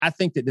I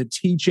think that the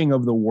teaching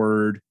of the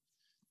word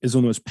is one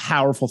of the most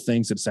powerful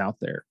things that's out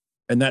there.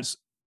 And that's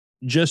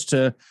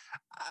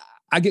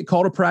I get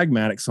called a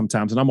pragmatic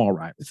sometimes, and I'm all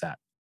right with that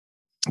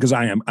because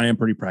I am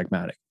pretty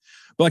pragmatic.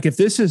 But like, if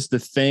this is the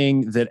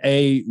thing that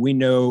we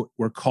know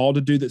we're called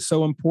to do that's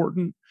so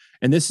important,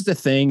 and this is the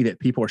thing that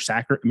people are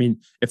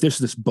if there's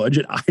this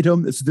budget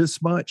item that's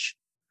this much,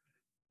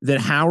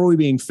 then how are we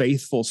being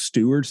faithful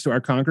stewards to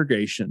our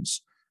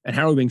congregations? And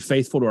how are we being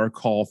faithful to our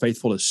call,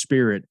 faithful to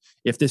Spirit,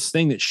 if this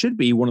thing that should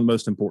be one of the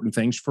most important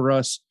things for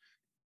us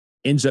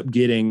ends up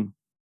getting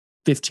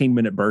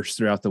 15-minute bursts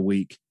throughout the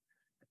week,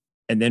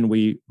 and then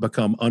we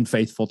become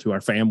unfaithful to our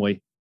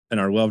family and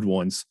our loved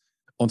ones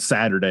on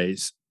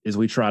Saturdays as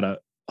we try to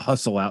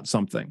hustle out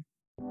something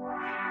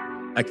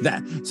like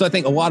that. So I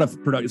think a lot of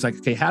product is like,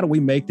 okay, how do we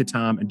make the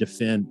time and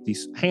defend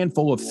these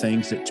handful of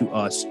things that to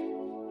us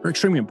are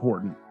extremely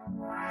important?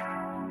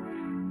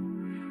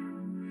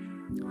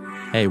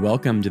 Hey,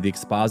 welcome to the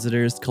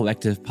Expositors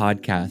Collective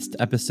Podcast,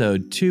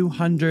 episode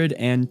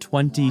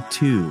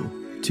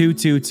 222.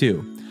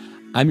 222.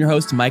 I'm your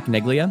host, Mike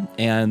Neglia,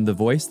 and the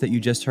voice that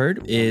you just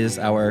heard is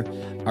our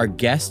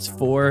guest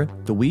for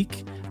the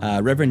week,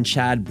 Reverend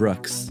Chad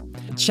Brooks.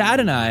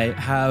 Chad and I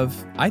have,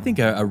 I think,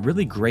 a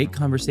really great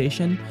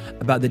conversation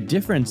about the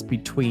difference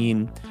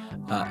between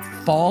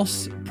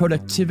false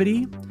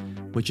productivity,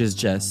 which is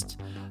just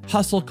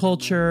hustle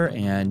culture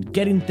and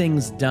getting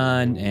things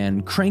done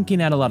and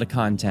cranking out a lot of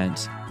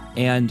content,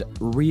 and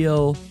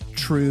real,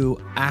 true,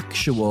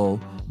 actual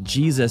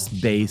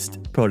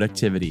Jesus-based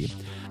productivity,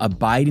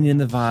 abiding in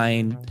the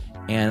vine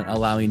and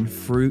allowing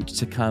fruit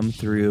to come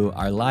through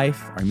our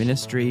life, our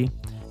ministry,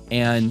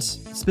 and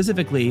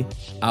specifically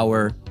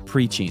our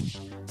preaching,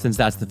 since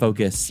that's the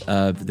focus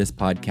of this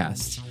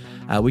podcast.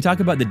 We talk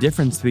about the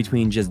difference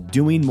between just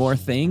doing more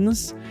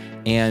things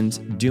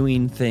and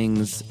doing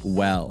things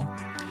well.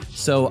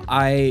 So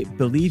I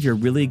believe you're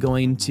really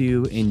going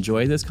to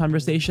enjoy this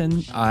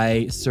conversation.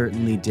 I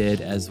certainly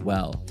did as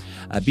well.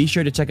 Be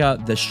sure to check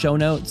out the show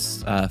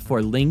notes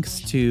for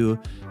links to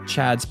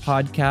Chad's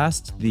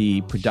podcast, The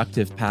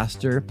Productive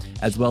Pastor,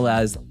 as well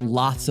as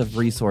lots of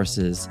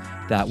resources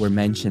that were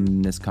mentioned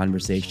in this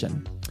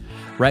conversation.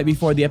 Right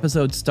before the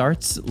episode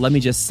starts, let me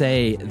just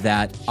say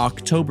that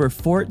October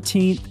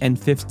 14th and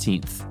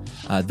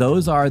 15th,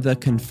 those are the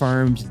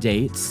confirmed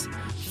dates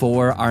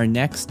for our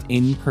next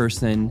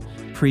in-person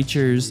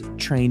Preachers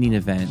Training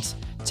event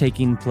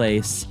taking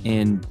place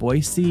in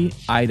Boise,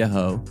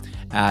 Idaho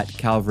at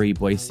Calvary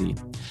Boise.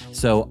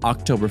 So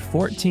October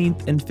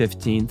 14th and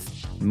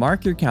 15th,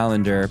 mark your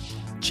calendar,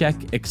 check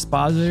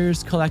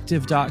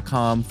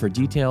expositorscollective.com for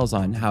details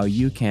on how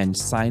you can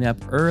sign up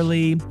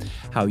early,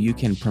 how you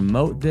can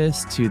promote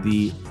this to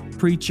the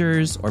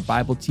preachers or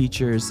Bible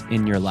teachers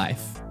in your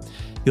life.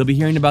 You'll be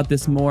hearing about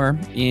this more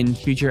in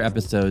future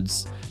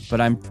episodes,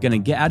 but I'm going to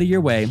get out of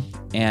your way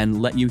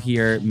and let you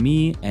hear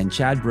me and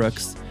Chad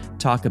Brooks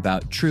talk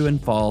about true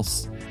and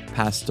false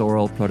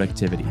pastoral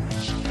productivity.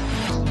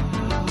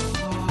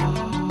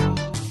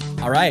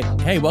 All right.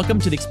 Hey, welcome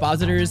to the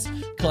Expositors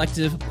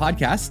Collective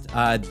Podcast.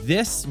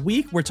 This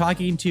week, we're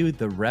talking to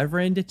the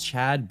Reverend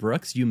Chad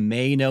Brooks. You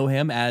may know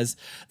him as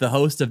the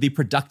host of the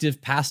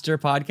Productive Pastor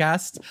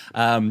podcast,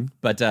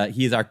 but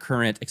he's our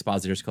current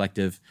Expositors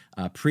Collective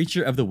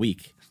Preacher of the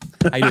Week.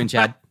 How you doing,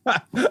 Chad?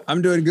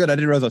 I'm doing good. I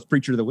didn't realize I was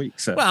Preacher of the Week.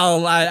 So.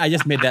 Well, I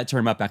just made that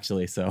term up,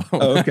 actually. So.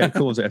 Oh, okay,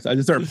 cool.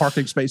 Is there a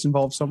parking space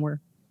involved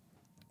somewhere?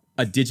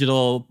 A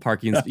digital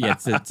parking, yeah,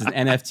 it's an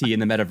NFT in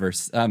the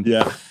metaverse.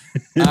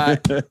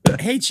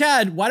 Hey,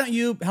 Chad, why don't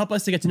you help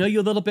us to get to know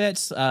you a little bit?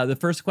 The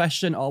first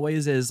question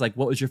always is like,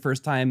 what was your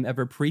first time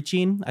ever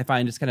preaching? I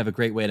find it's kind of a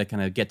great way to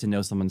kind of get to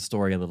know someone's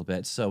story a little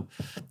bit. So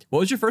what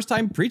was your first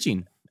time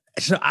preaching?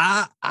 So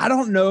I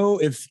don't know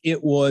if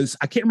it was,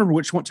 I can't remember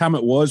which one time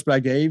it was, but I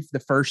gave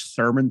the first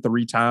sermon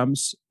 3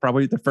 times,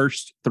 probably the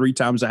first 3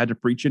 times I had to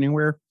preach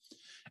anywhere.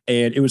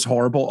 And it was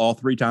horrible all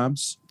 3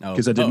 times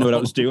because I didn't know what I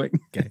was doing.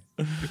 Okay.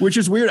 Which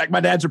is weird. Like,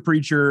 my dad's a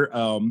preacher.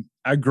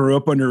 I grew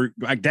up under,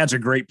 like, dad's a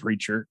great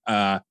preacher.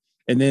 And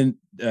then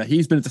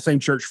he's been at the same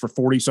church for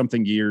 40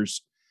 something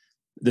years.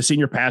 The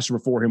senior pastor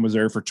before him was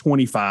there for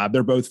 25.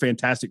 They're both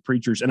fantastic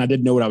preachers. And I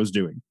didn't know what I was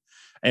doing.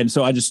 And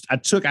so I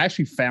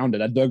actually found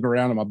it. I dug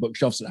around in my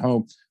bookshelves at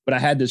home, but I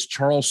had this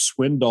Charles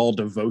Swindoll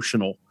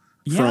devotional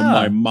from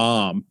my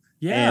mom.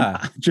 Yeah. And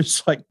I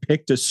just like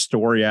picked a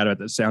story out of it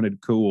that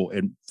sounded cool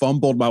and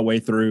fumbled my way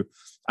through.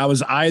 I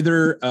was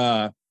either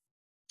at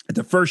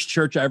the first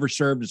church I ever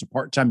served as a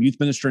part-time youth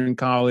minister in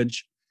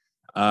college.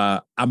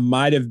 I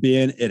might have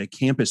been at a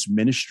campus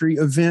ministry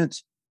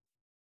event,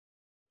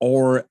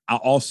 or I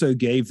also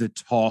gave the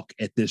talk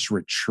at this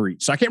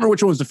retreat. So I can't remember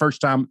which one was the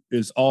first time. It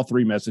was all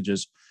 3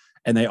 messages,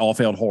 and they all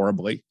failed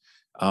horribly.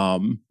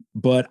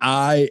 But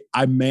I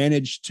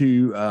managed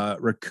to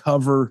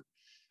recover.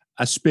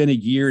 I spent a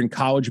year in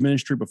college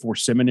ministry before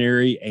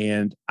seminary,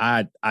 and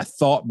I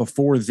thought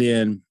before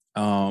then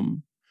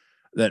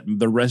that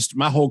the rest,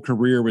 my whole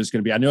career was going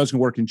to be, I knew I was going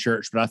to work in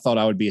church, but I thought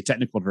I would be a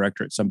technical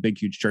director at some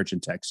big, huge church in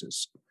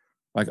Texas,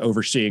 like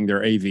overseeing their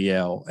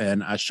AVL.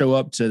 And I show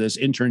up to this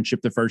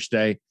internship the first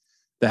day.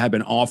 that had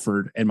been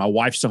offered, and my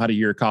wife still had a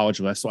year of college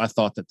left. So I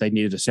thought that they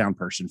needed a sound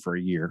person for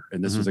a year,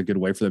 and this was a good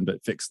way for them to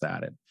fix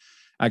that. And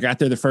I got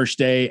there the first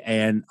day,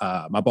 and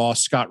my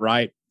boss, Scott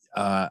Wright,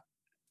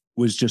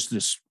 was just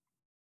this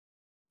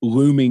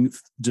looming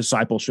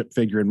discipleship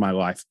figure in my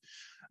life.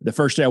 The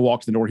first day I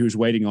walked in the door, he was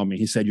waiting on me.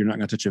 He said, "You're not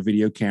going to touch a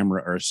video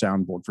camera or a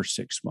soundboard for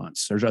 6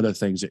 months. There's other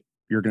things that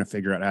you're going to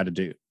figure out how to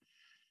do."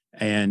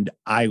 And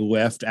I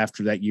left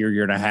after that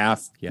year and a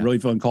half, really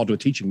feeling called to a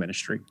teaching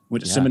ministry,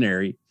 went to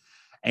seminary,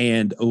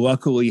 and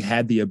luckily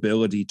had the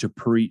ability to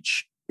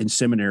preach in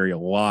seminary a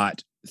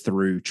lot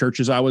through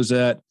churches I was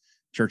at,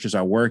 churches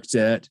I worked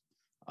at.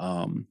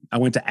 I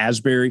went to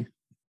Asbury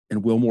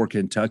in Wilmore,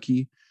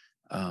 Kentucky.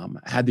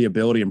 Had the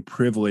ability and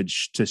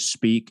privilege to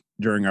speak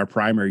during our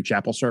primary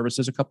chapel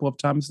services a couple of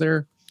times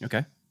there.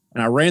 Okay.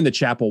 And I ran the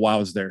chapel while I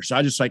was there. So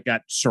I just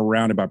got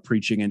surrounded by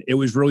preaching, and it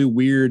was really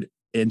weird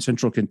in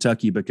central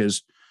Kentucky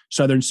because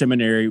Southern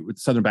Seminary with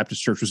Southern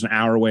Baptist Church was an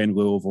hour away in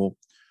Louisville.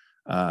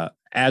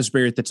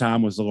 Asbury at the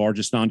time was the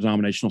largest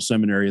non-denominational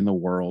seminary in the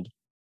world.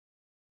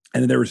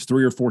 And then there was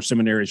 3 or 4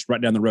 seminaries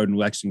right down the road in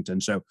Lexington.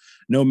 So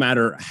no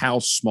matter how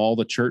small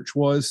the church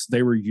was,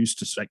 they were used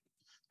to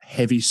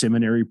heavy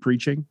seminary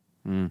preaching.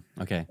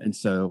 Okay. And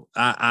so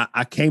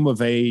I came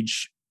of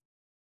age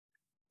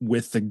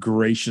with the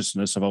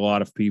graciousness of a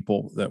lot of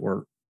people that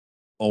were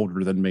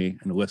older than me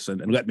and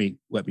listened and let me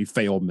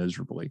fail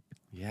miserably.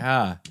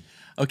 Yeah.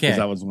 Okay. Because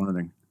I was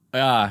learning.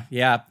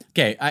 Yeah.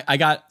 Okay. I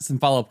got some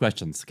follow-up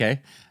questions.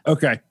 Okay.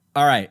 Okay.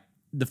 All right.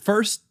 The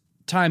first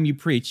time you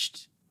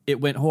preached, it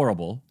went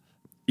horrible.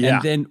 Yeah.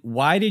 And then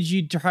why did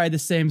you try the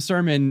same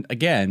sermon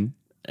again?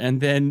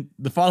 And then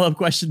the follow-up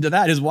question to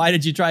that is, why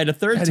did you try it a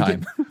third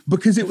time?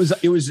 Because it was,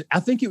 I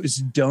think it was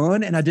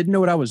done and I didn't know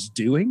what I was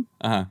doing.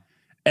 Uh-huh.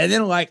 And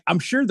then I'm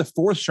sure the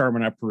 4th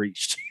sermon I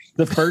preached,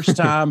 the first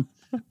time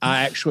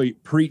I actually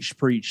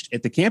preached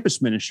at the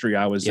campus ministry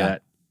I was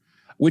at,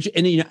 which,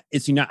 and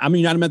I'm a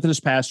United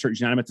Methodist pastor.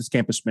 It's United Methodist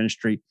campus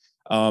ministry.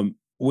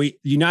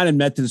 United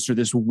Methodists are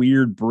this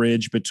weird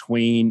bridge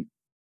between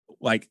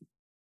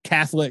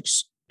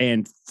Catholics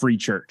and free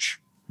church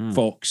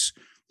folks.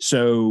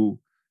 So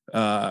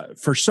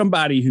for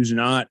somebody who's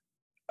not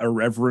a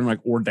reverend,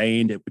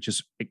 ordained, which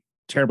is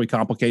terribly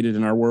complicated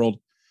in our world,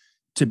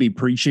 to be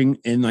preaching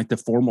in the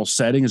formal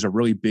setting is a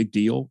really big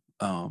deal.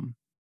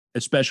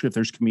 Especially if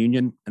there's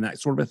communion and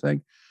that sort of a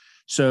thing.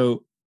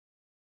 So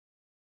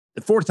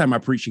the 4th time I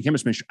preached in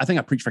campus ministry, I think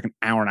I preached for an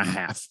hour and a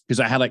half because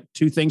I had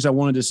 2 things I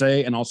wanted to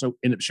say and also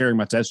ended up sharing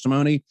my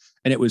testimony.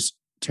 And it was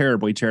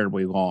terribly,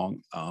 terribly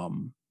long.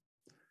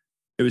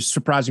 It was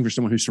surprising for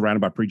someone who's surrounded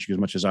by preaching as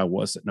much as I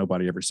was that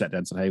nobody ever sat down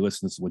and said, "Hey,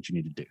 listen, this is what you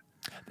need to do."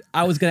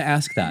 I was going to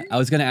ask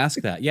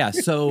that. Yeah.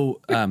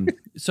 So,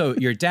 so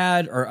your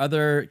dad or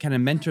other kind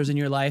of mentors in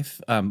your life,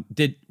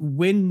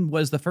 when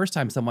was the first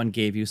time someone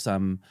gave you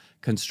some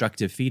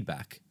constructive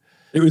feedback?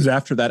 It was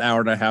after that hour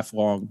and a half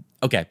long.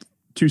 Okay.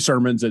 2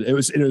 sermons. And it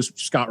was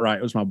Scott Wright.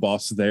 It was my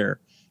boss there.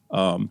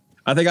 I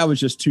think I was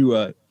just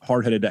too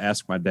hard-headed to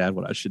ask my dad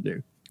what I should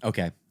do.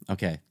 Okay.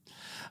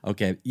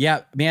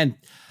 Yeah, man.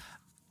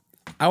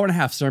 Hour and a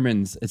half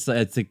sermons. There's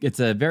a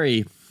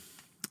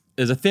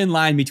thin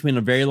line between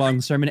a very long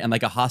sermon and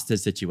a hostage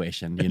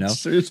situation,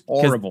 It's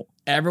horrible.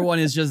 Everyone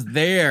is just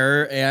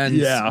there and,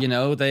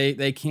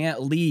 they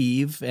can't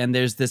leave. And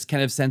there's this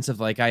kind of sense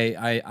of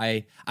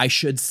I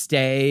should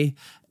stay.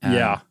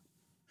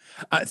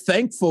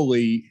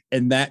 Thankfully,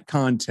 in that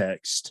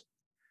context,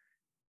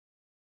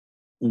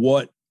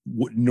 what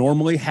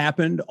normally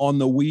happened on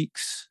the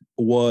weeks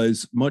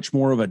was much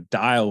more of a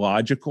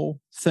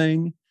dialogical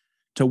thing,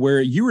 to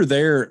where you were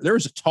there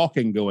was a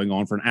talking going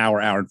on for an hour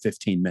and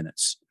 15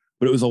 minutes,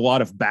 but it was a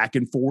lot of back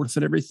and forth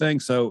and everything.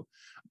 So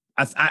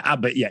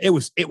but yeah, it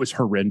was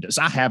horrendous.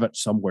 I have it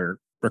somewhere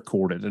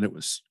recorded and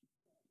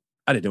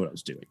I didn't know what I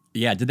was doing.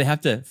 Yeah. Did they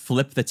have to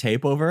flip the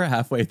tape over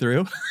halfway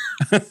through?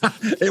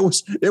 It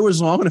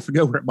was long enough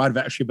ago where it might've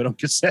actually been on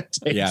cassette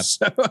tape. Yeah.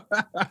 So,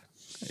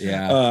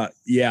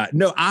 yeah.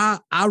 No,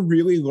 I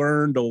really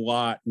learned a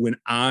lot when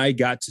I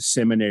got to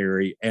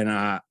seminary and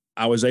I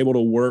was able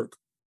to work.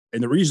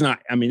 And the reason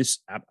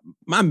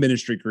my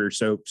ministry career is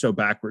so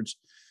backwards.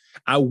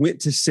 I went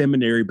to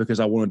seminary because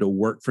I wanted to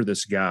work for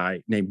this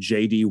guy named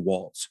J.D.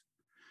 Waltz,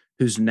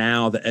 who's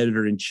now the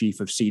editor-in-chief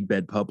of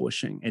Seedbed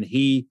Publishing. And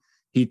he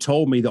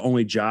told me the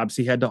only jobs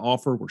he had to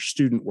offer were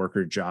student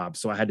worker jobs.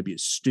 So I had to be a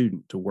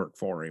student to work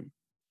for him.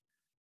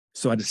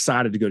 So I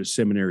decided to go to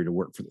seminary to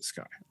work for this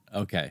guy.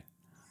 Okay.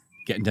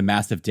 Get into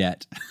massive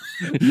debt.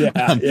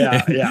 Yeah.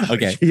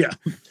 Okay. Yeah.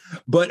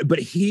 But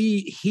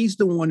he's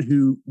the one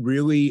who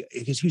really,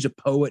 because he's a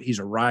poet, he's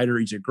a writer,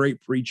 he's a great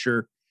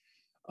preacher.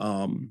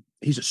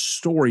 He's a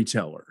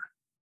storyteller,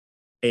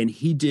 and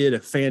he did a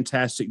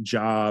fantastic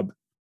job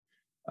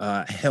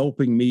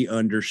helping me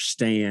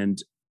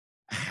understand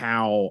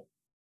how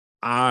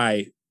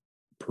I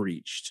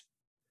preached.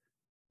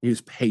 He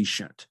was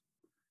patient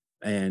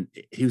and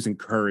he was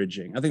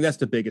encouraging. I think that's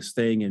the biggest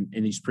thing in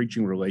these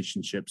preaching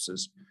relationships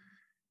is,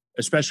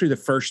 especially the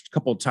first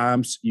couple of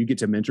times you get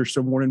to mentor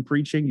someone in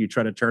preaching, you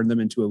try to turn them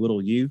into a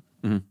little you.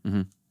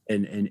 Mm-hmm.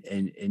 And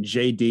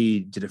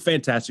JD did a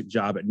fantastic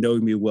job at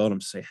knowing me well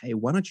and say, hey,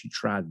 why don't you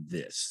try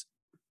this?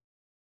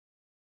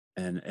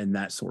 And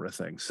that sort of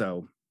thing.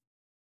 So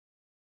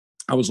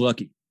I was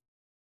lucky.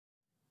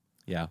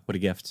 Yeah, what a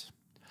gift.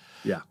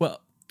 Yeah.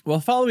 Well,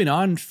 following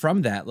on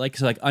from that, like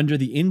under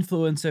the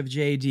influence of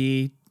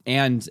JD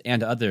and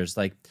others,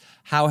 like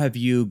how have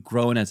you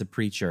grown as a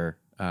preacher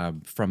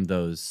from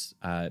those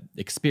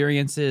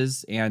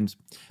experiences? And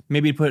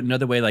maybe to put it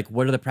another way, like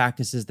what are the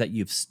practices that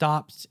you've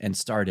stopped and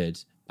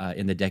started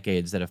in the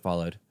decades that have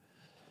followed?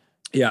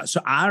 Yeah.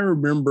 So I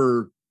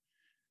remember,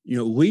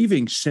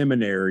 leaving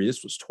seminary,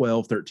 this was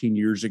 12, 13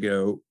 years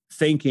ago,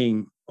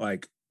 thinking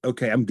like,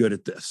 okay, I'm good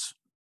at this.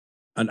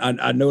 And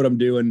I know what I'm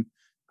doing.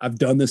 I've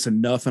done this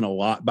enough and a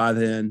lot by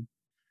then.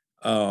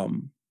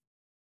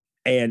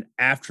 And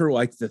after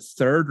like the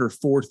third or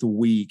fourth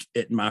week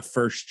at my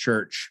first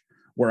church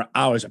where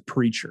I was a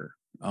preacher,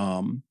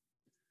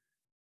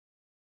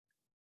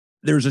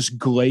 there's this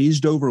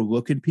glazed over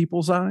look in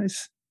people's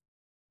eyes.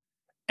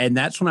 And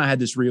that's when I had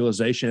this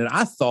realization. And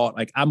I thought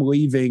like, I'm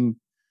leaving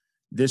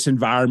this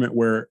environment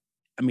where,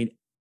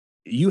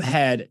 you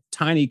had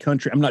tiny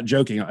country. I'm not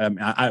joking.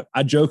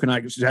 I joke and I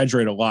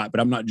exaggerate a lot, but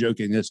I'm not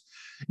joking this.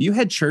 You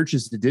had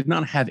churches that did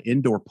not have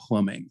indoor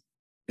plumbing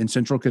in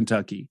central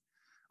Kentucky,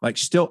 like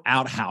still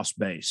outhouse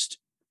based,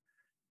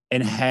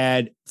 and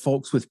had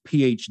folks with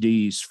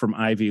PhDs from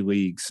Ivy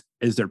Leagues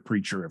as their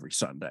preacher every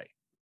Sunday.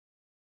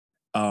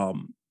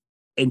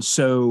 And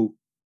so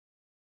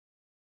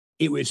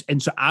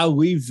I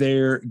leave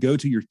there, go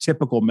to your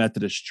typical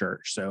Methodist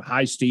church. So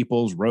high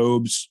steeples,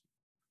 robes,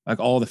 like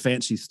all the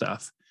fancy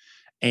stuff,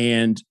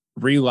 and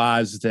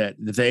realize that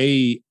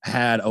they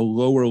had a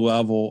lower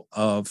level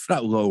of,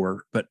 not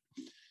lower, but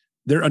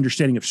their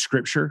understanding of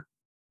scripture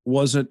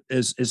wasn't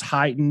as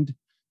heightened.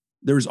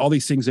 There was all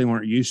these things they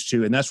weren't used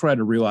to. And that's where I had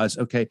to realize,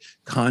 okay,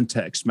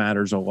 context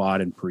matters a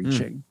lot in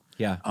preaching.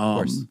 Yeah,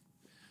 of course.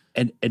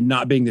 And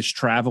not being this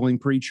traveling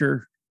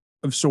preacher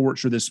of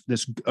sorts, or this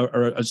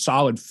or a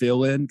solid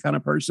fill-in kind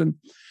of person.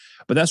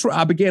 But that's where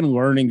I began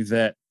learning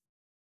that,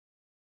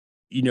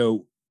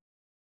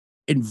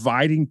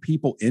 inviting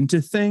people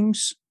into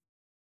things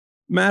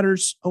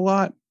matters a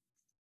lot.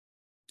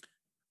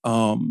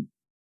 And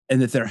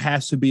that there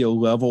has to be a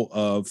level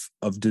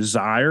of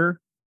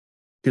desire,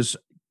 because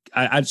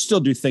I still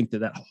do think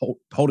that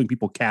holding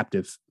people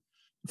captive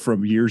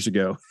from years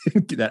ago,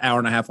 that hour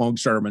and a half long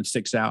sermon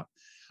sticks out.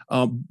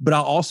 But I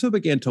also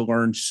began to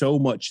learn so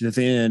much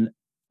then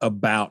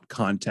about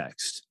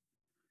context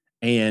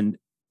and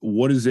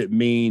what does it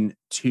mean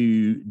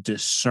to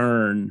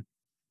discern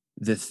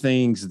the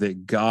things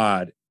that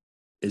God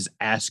is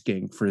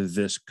asking for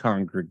this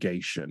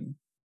congregation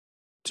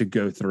to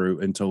go through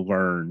and to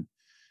learn.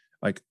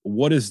 Like,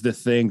 what is the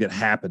thing that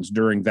happens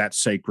during that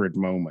sacred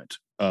moment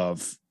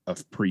of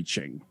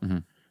preaching?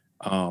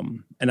 Mm-hmm.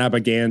 And I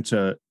began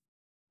to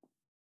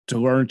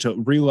learn to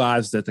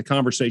realize that the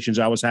conversations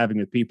I was having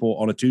with people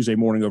on a Tuesday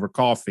morning over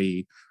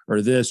coffee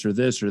or this,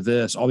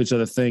 all these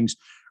other things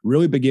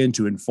really begin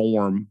to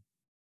inform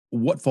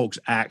what folks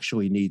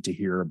actually need to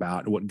hear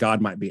about and what God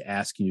might be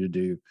asking you to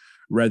do,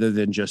 rather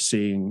than just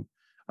seeing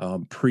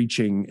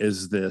preaching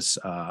as this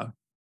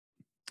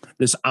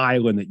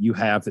island that you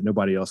have that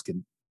nobody else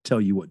can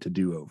tell you what to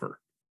do over.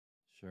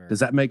 Sure. Does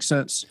that make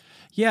sense?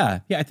 Yeah.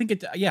 I think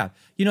it. Yeah.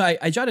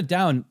 I jotted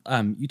down.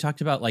 You talked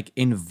about like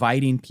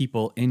inviting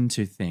people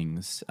into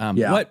things.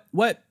 Yeah.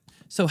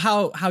 So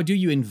how do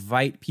you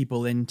invite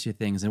people into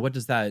things, and what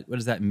does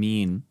that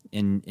mean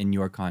in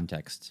your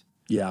context?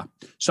 Yeah.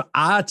 So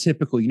I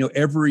typically,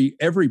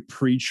 every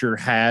preacher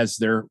has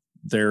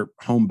their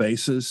home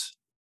bases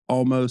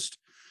almost,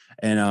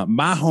 and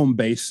my home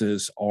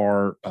bases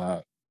are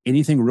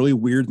anything really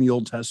weird in the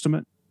Old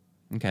Testament.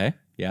 Okay.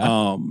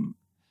 Yeah.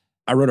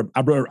 I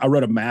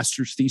wrote a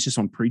master's thesis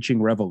on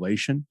preaching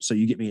Revelation. So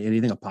you get me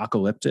anything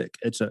apocalyptic,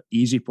 it's an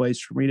easy place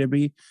for me to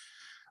be.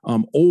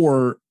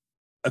 Or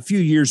a few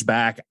years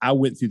back, I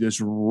went through this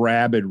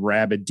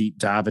rabid deep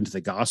dive into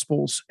the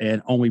Gospels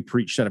and only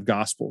preached out of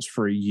Gospels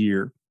for a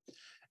year.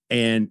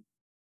 And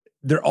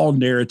they're all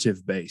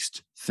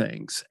narrative-based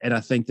things. And I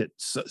think that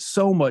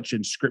so much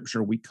in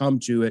Scripture, we come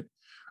to it,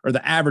 or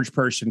the average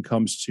person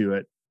comes to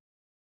it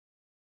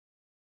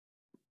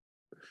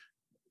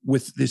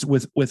with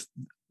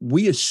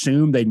we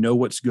assume they know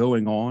what's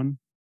going on.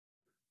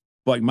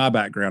 Like my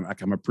background,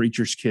 like I'm a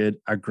preacher's kid.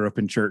 I grew up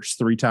in church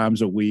 3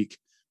 times a week,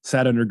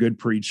 sat under good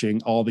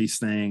preaching, all these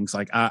things.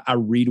 Like I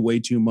read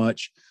way too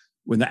much,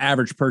 when the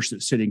average person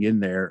that's sitting in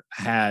there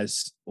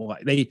has,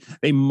 like,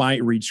 they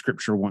might read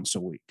scripture once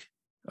a week.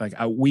 Like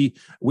we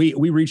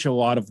reach a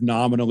lot of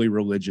nominally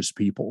religious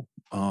people,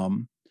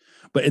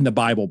 but in the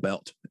Bible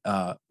Belt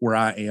where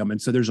I am.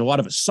 And so there's a lot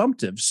of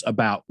assumptives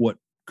about what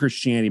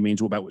Christianity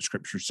means, about what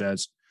scripture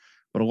says.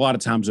 But a lot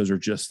of times those are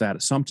just that,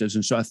 assumptives.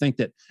 And so I think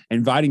that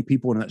inviting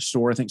people into that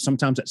store, I think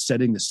sometimes that's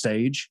setting the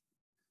stage.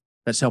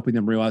 That's helping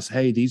them realize,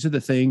 hey, these are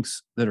the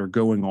things that are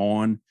going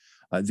on.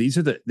 These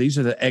are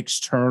the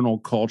external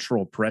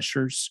cultural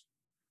pressures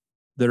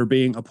that are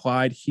being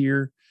applied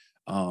here.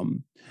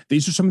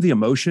 These are some of the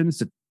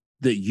emotions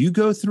that you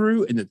go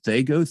through and that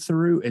they go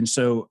through. And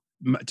so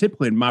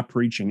typically in my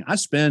preaching, I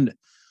spend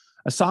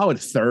a solid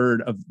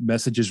third of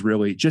messages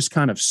really just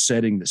kind of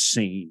setting the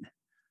scene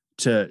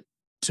to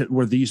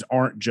where these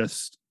aren't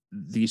just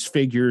these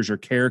figures or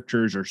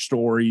characters or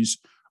stories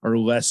or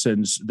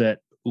lessons that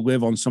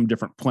live on some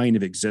different plane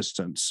of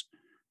existence,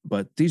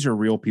 but these are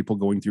real people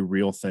going through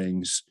real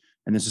things.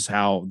 And this is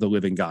how the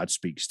living God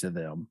speaks to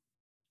them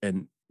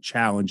and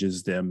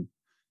challenges them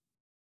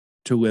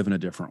to live in a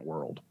different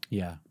world.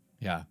 Yeah.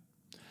 Yeah.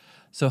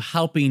 So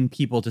helping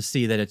people to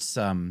see that it's,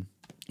 that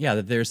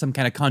there's some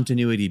kind of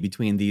continuity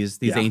between these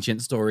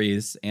ancient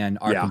stories and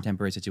our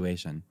contemporary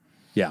situation.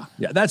 Yeah.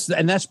 Yeah.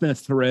 That's been a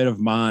thread of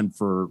mine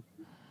for,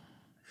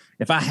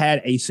 if I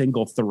had a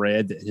single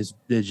thread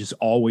that just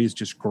always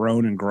just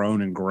grown and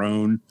grown and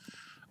grown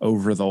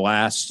over the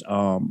last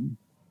 10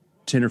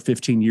 or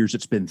 15 years,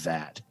 it's been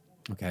that.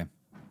 Okay.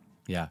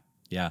 Yeah.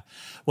 Yeah.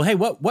 Well, hey,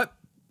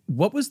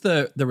 what was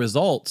the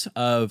result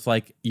of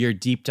like your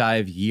deep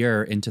dive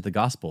year into the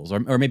Gospels,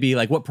 or maybe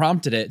like what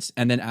prompted it?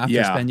 And then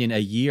after spending a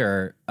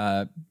year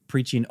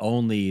preaching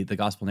only the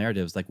gospel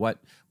narratives, like what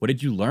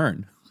did you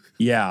learn?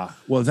 Yeah.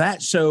 Well,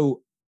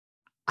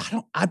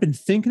 I've been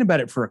thinking about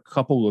it for a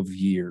couple of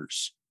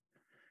years,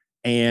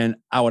 and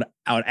I would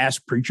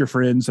ask preacher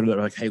friends, and they're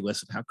like, "Hey,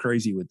 listen, how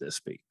crazy would this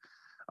be?"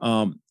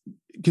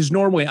 Because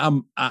normally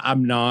I'm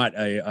not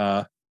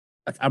I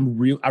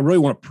really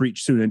want to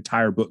preach through an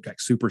entire book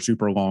like super,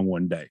 super long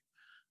one day.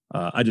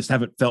 I just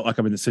haven't felt like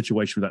I'm in the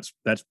situation where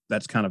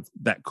that's kind of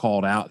that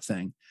called out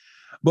thing.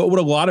 But what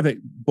a lot of it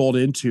boiled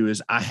into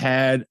is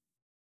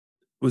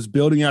was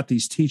building out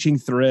these teaching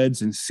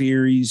threads and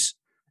series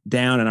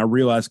down, and I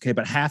realized, okay,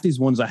 but half these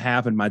ones I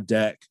have in my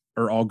deck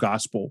are all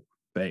gospel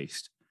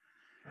based.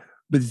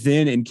 But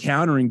then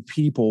encountering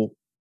people,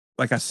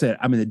 like I said,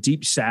 I'm in the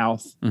deep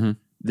South,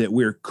 that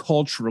we're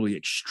culturally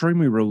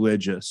extremely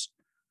religious,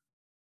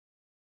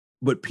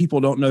 but people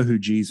don't know who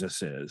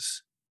Jesus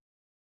is.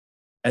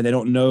 And they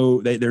don't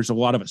know, there's a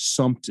lot of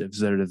assumptives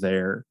that are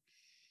there.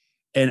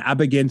 And I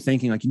began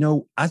thinking like,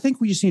 I think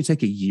we just need to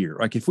take a year.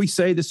 Like if we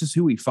say this is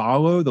who we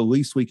follow, the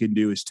least we can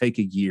do is take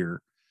a year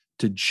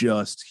to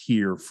just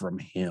hear from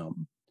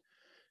him.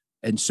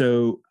 And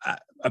so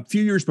a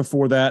few years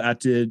before that, I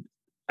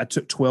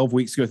took 12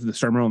 weeks to go through the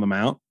Sermon on the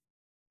Mount.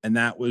 And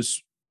that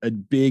was a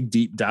big,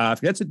 deep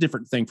dive. That's a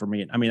different thing for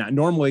me. I mean,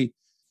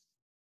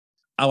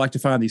 I like to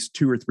find these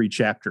 2 or 3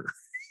 chapter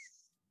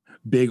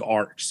big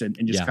arcs and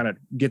just kind of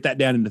get that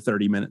down into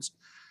 30 minutes.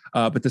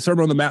 But the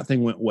Sermon on the Mount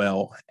thing went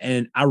well.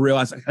 And I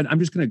realized I'm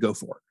just going to go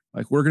for it.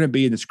 Like we're going to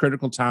be in this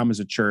critical time as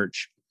a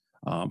church.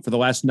 For the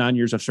last 9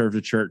 years, I've served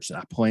a church that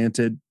I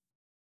planted.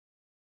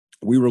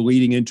 We were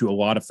leading into a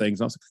lot of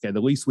things. I was like, okay,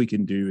 the least we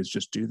can do is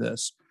just do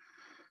this.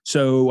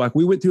 So like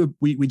we went through,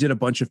 we did a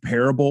bunch of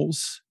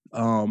parables.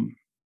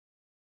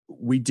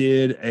 We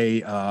did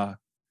I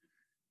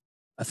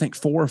think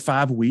 4 or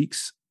 5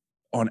 weeks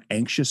on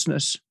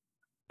anxiousness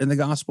in the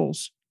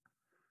Gospels.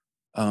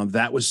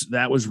 That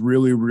was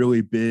really,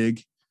 really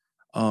big.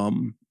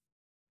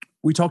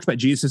 We talked about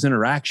Jesus'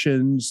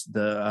 interactions,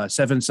 the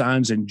 7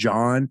 signs in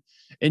John,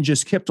 and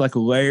just kept like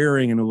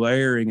layering and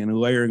layering and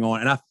layering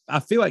on. And I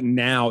feel like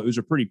now it was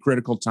a pretty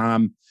critical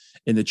time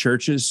in the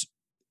church's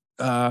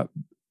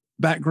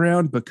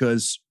background,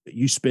 because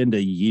you spend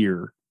a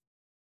year.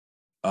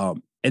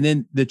 And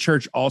then the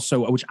church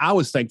also, which I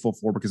was thankful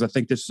for, because I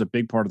think this is a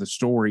big part of the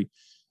story.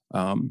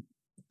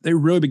 They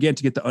really began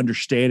to get the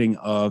understanding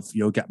of,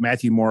 got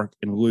Matthew, Mark,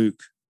 and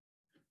Luke,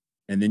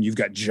 and then you've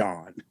got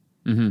John.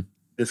 Mm-hmm.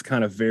 This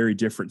kind of very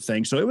different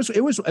thing. So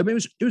it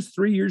was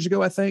 3 years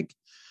ago, I think.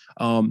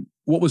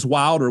 What was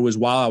wilder was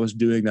while I was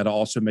doing that, I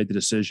also made the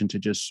decision to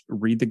just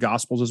read the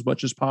Gospels as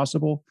much as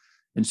possible.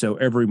 And so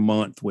every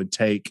month would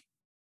take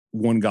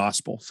one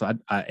Gospel. So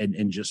I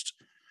just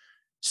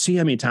see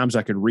how many times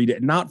I could read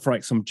it. Not for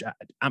like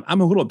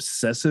I'm a little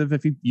obsessive.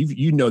 If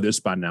you know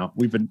this by now,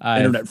 we've been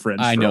internet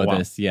friends. I for know a while.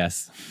 this.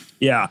 Yes.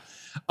 Yeah.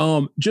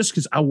 Just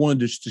because I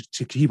wanted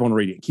to keep on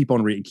reading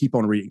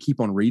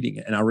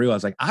it. And I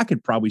realized like I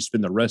could probably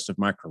spend the rest of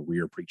my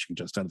career preaching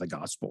just out of the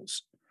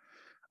Gospels.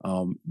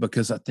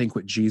 Because I think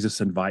what Jesus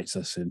invites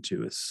us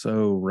into is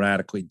so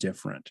radically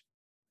different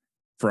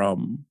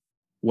from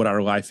what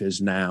our life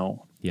is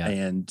now. Yeah.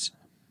 And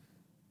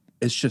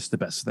it's just the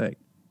best thing.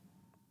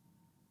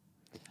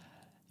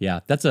 Yeah,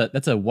 that's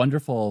a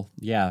wonderful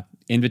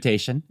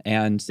invitation,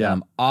 and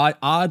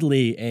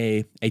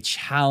oddly a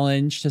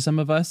challenge to some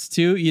of us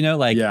too.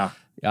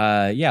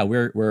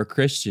 We're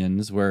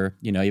Christians, we're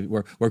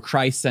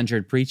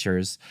Christ-centered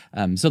preachers.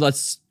 So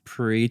let's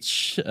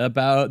preach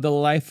about the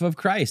life of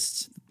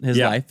Christ, his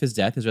life, his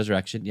death, his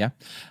resurrection.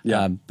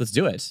 Let's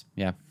do it.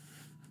 Yeah.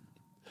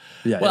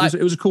 Well,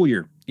 it was a cool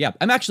year. Yeah,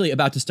 I'm actually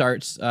about to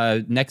start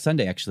next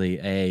Sunday, actually,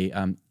 a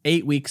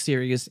 8-week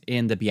series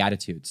in the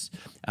Beatitudes.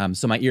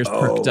 So my ears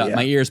perked up. Yeah.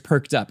 My ears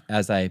perked up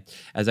as I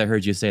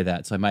heard you say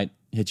that. So I might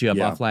hit you up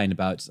offline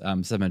about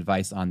some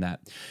advice on that.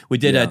 We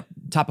did a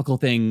topical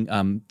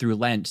thing through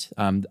Lent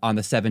on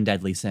the 7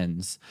 deadly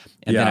sins,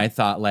 and then I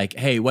thought like,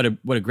 hey, what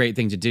a great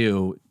thing to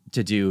do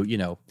to do,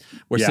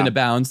 where sin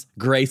abounds,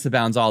 grace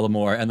abounds all the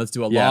more. And let's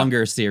do a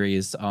longer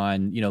series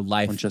on,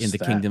 life in the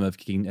kingdom of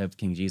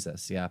King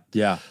Jesus. Yeah.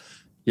 Yeah.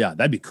 Yeah.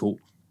 That'd be cool.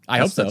 I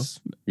hope so.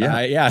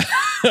 Yeah.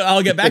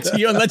 I'll get back to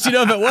you and let you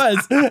know if it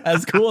was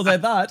as cool as I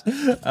thought.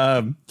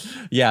 So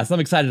I'm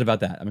excited about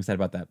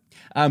that.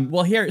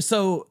 Well, here,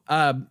 so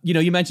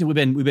you mentioned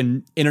we've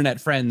been internet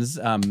friends,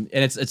 and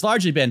it's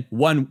largely been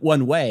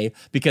one way,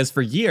 because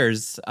for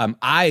years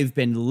I've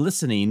been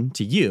listening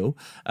to you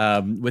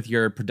with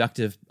your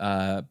productive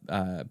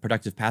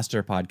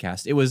pastor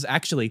podcast. It was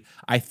actually,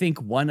 I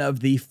think, one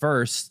of the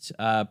first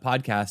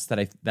podcasts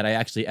that I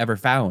actually ever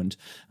found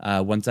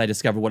once I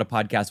discovered what a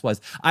podcast was.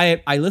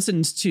 I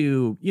listened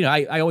to,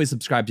 I always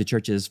subscribe to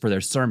churches for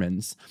their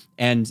sermons,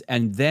 and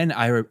then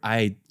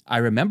I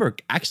remember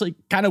actually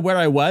kind of where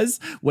I was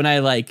when I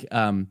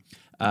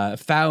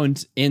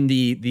found in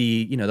the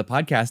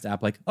podcast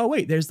app, like, oh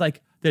wait, there's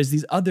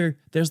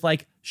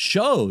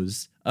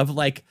shows of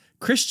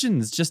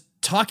Christians just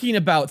talking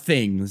about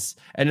things,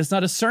 and it's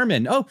not a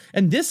sermon. Oh,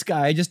 and this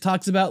guy just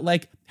talks about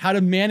how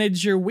to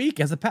manage your week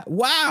as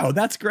wow,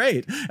 that's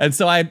great. And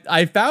so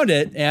I found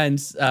it,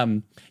 and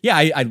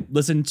I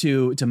listened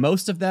to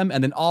most of them,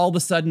 and then all of a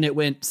sudden it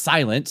went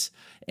silent,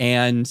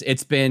 and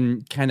it's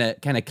been kind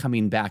of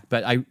coming back.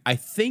 But I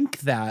think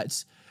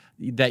that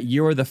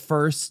you're the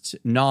first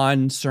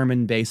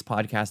non-sermon based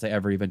podcast I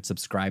ever even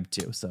subscribed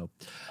to. So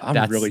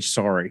I'm really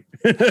sorry.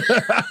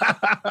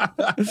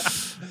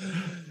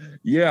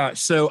 Yeah.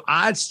 So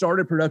I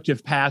started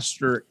Productive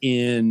Pastor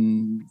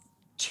in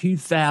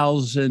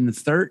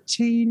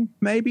 2013,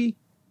 maybe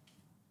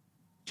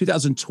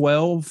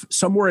 2012,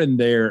 somewhere in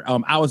there.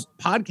 I was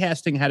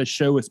podcasting, had a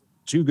show with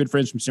two good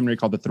friends from seminary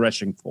called The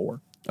Threshing Floor.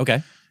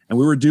 Okay. And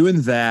we were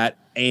doing that,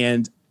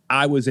 and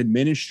I was in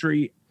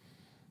ministry.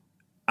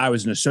 I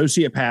was an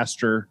associate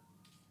pastor,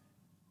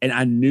 and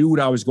I knew what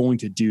I was going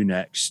to do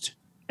next.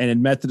 And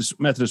in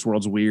Methodist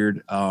world's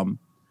weird.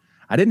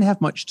 I didn't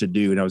have much to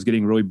do, and I was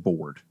getting really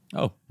bored.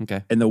 Oh,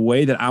 okay. And the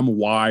way that I'm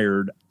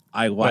wired,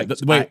 I like.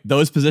 Wait,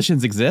 those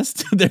positions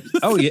exist?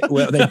 Oh yeah,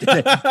 well they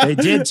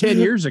did 10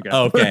 years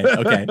ago. Okay.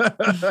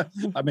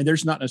 I mean,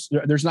 there's not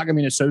going to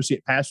be an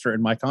associate pastor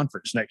in my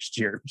conference next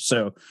year.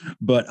 So,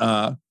 but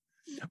I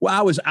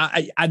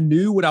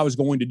knew what I was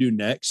going to do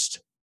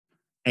next,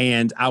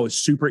 and I was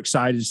super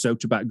excited and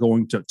stoked about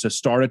going to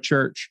start a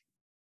church.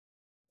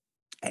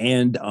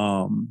 And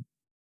I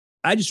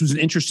just was an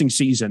interesting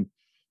season.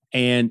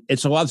 And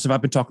it's a lot of stuff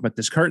I've been talking about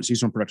this current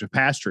season on Productive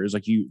Pastor is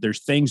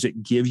there's things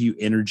that give you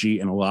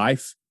energy in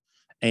life,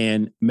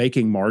 and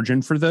making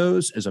margin for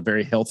those is a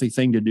very healthy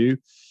thing to do.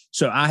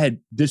 So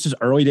this is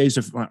early days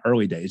of my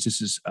early days.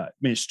 This is,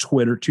 it's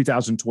Twitter,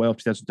 2012,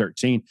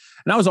 2013.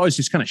 And I was always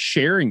just kind of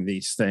sharing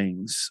these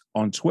things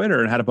on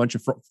Twitter, and had a bunch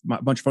of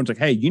friends like,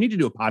 hey, you need to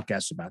do a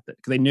podcast about that.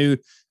 Because they knew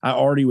I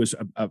already was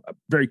a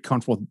very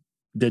comfortable with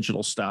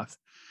digital stuff.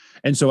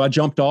 And so I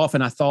jumped off,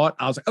 and I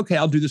was like, okay,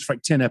 I'll do this for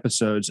 10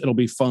 episodes. It'll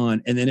be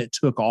fun. And then it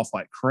took off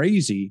like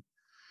crazy.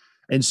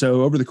 And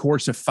so over the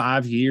course of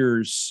 5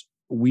 years,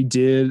 we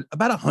did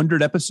about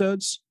 100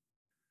 episodes.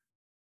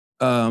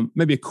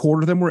 Maybe a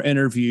quarter of them were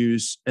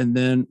interviews, and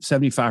then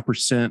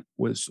 75%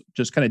 was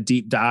just kind of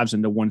deep dives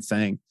into one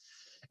thing.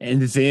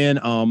 And then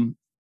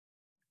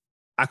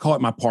I call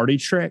it my party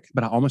trick,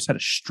 but I almost had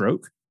a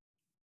stroke,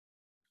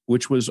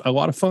 which was a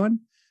lot of fun.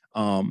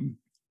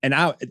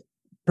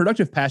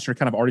 Productive Pastor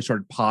kind of already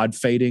started pod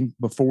fading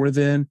before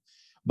then.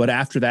 But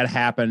after that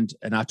happened,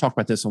 and I talked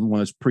about this on one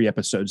of those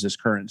pre-episodes this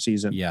current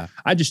season. Yeah.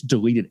 I just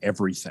deleted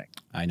everything.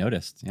 I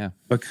noticed. Yeah.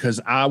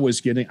 Because I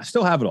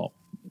still have it all.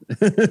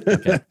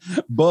 Okay.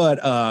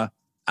 But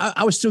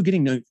I was still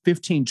getting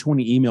 15,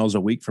 20 emails a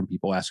week from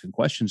people asking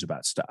questions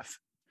about stuff.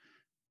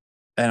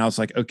 And I was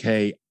like,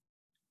 okay.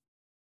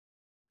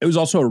 It was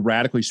also a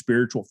radically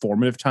spiritual,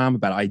 formative time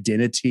about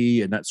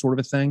identity and that sort of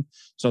a thing.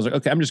 So I was like,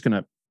 okay, I'm just going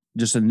to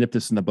nip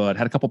this in the bud.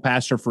 Had a couple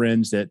pastor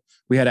friends that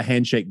we had a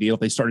handshake deal. If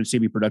they started to see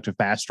me productive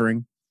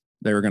pastoring,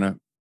 they were going to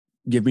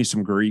give me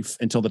some grief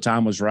until the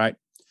time was right.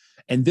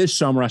 And this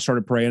summer I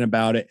started praying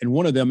about it. And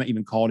one of them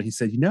even called and he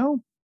said,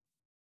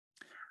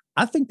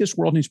 I think this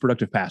world needs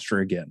productive pastor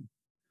again.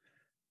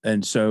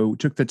 And so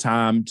took the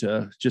time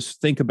to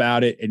just think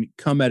about it and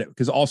come at it.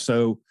 Because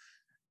also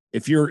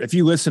if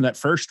you listen that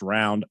first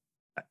round,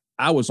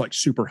 I was like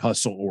super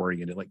hustle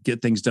oriented, like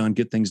get things done.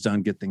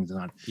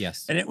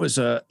 Yes. And it was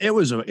a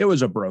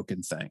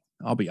broken thing.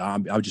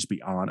 I'll just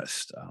be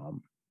honest.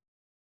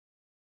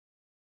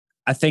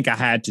 I think I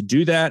had to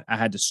do that. I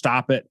had to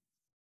stop it.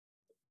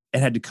 It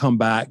had to come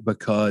back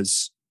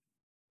because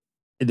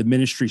in the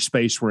ministry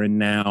space we're in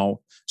now,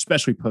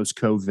 especially post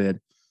COVID,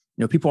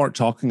 people aren't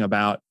talking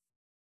about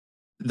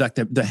like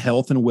the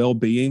health and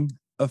well-being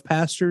of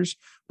pastors,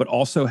 but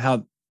also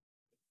how,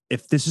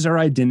 if this is our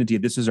identity,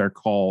 this is our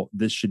call,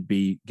 this should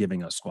be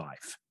giving us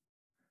life.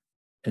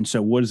 And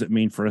so what does it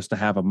mean for us to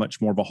have a much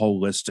more of a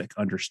holistic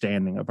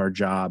understanding of our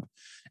job,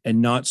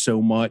 and not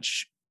so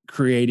much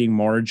creating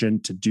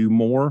margin to do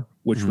more,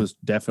 which was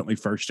definitely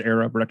first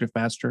era productive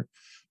pastor,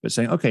 but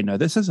saying, okay, no,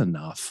 this is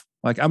enough.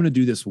 Like I'm going to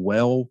do this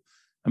well.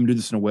 I'm going to do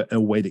this in a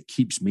way that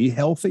keeps me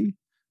healthy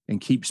and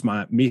keeps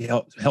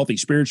healthy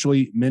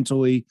spiritually,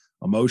 mentally,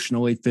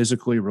 emotionally,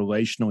 physically,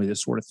 relationally,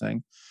 this sort of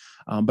thing.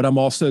 But I'm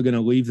also going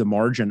to leave the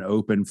margin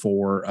open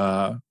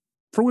for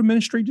when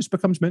ministry just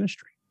becomes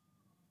ministry.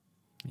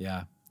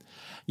 Yeah.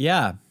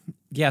 Yeah.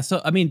 Yeah.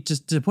 So, I mean,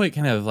 just to put it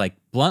kind of like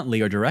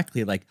bluntly or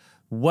directly, like,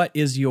 what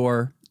is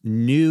your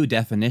new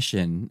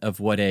definition of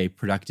what a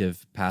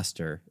productive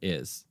pastor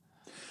is?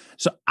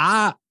 So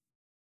I'm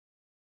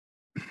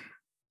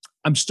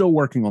still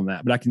working on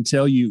that, but I can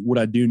tell you what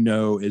I do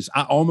know is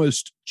I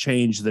almost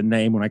changed the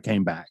name when I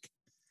came back.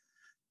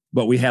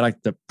 But we had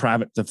like the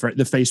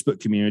Facebook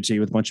community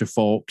with a bunch of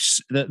folks.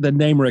 The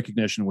name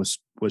recognition was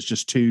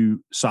just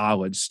too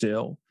solid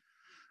still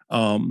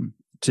to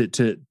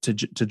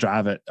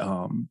drive it.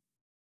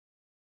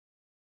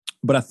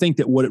 But I think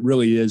that what it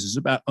really is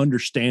about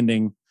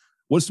understanding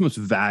what's the most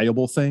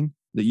valuable thing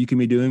that you can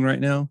be doing right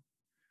now,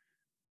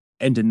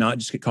 and to not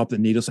just get caught up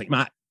in the needles. Like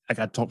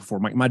I talked before,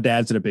 my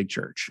dad's at a big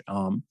church,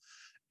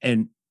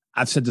 and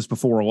I've said this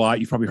before a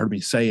lot. You've probably heard me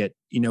say it.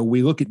 You know,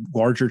 we look at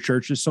larger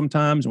churches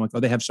sometimes and like, oh,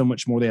 they have so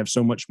much more. They have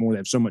so much more. They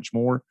have so much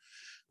more.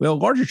 Well,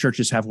 larger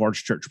churches have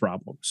large church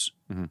problems.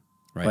 Mm-hmm.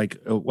 Right.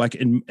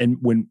 And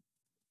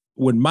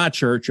when my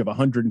church of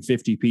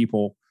 150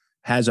 people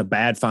has a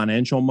bad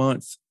financial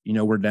month, you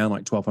know, we're down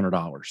like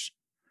 $1,200.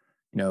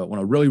 You know, when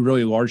a really,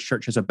 really large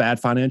church has a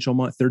bad financial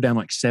month, they're down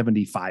like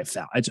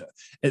 $75,000.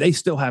 They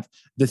still have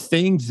the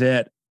thing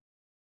that,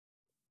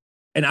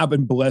 and I've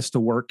been blessed to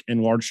work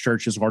in large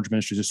churches, large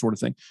ministries, this sort of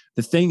thing.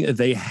 The thing that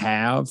they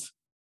have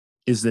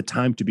is the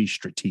time to be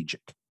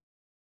strategic.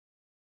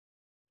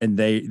 And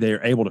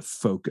they're able to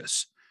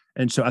focus.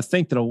 And so I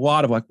think that a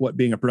lot of like what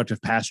being a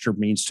productive pastor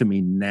means to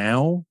me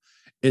now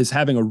is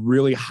having a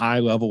really high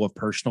level of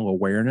personal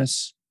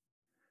awareness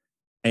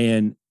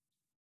and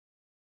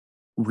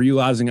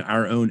realizing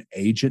our own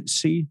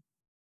agency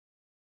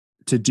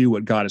to do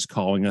what God is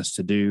calling us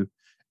to do,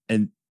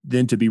 and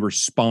then to be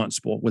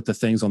responsible with the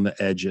things on the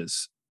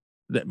edges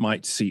that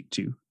might seek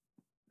to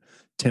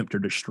tempt or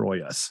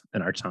destroy us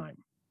in our time.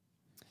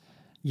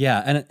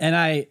 Yeah. And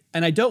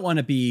I don't want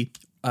to be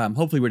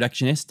hopefully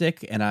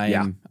reductionistic, and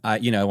I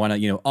want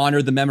to,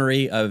 honor the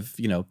memory of,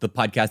 the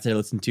podcast that I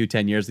listened to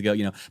 10 years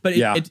ago, but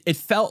it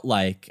felt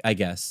like, I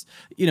guess,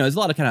 there's a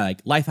lot of kind of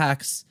like life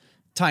hacks,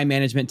 time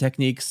management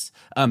techniques,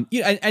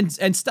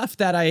 and stuff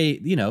that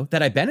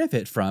I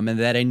benefit from and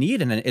that I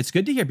need. And it's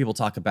good to hear people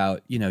talk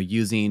about,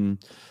 using,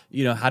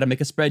 how to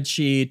make a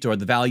spreadsheet or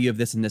the value of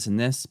this and this and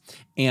this.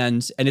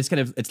 And it's kind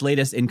of its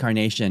latest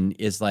incarnation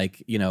is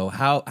like,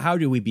 how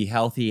do we be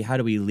healthy? How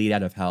do we lead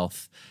out of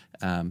health?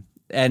 I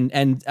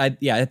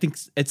think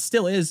it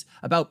still is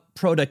about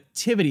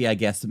productivity, I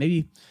guess.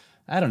 Maybe,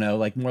 I don't know,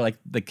 like more like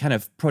the kind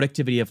of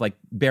productivity of like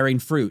bearing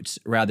fruit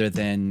rather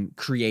than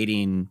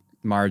creating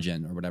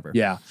margin or whatever.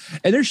 Yeah.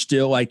 And there's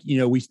still like,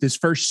 this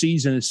first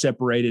season is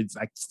separated.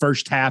 Like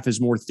first half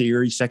is more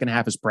theory, second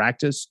half is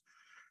practice.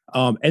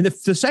 And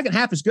the second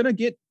half is going to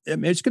get,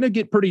 it's going to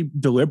get pretty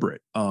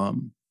deliberate.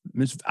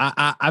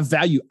 I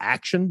value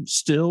action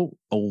still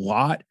a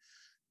lot,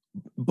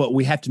 but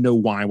we have to know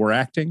why we're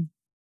acting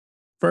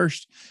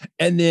first.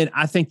 And then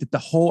I think that the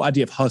whole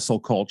idea of hustle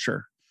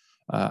culture,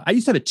 I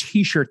used to have a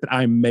t-shirt that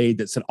I made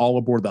that said all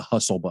aboard the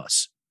hustle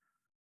bus.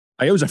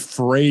 It was a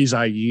phrase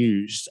I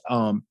used.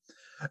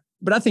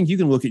 But I think you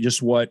can look at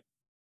just what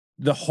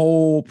the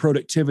whole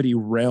productivity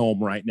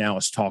realm right now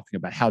is talking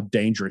about, how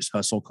dangerous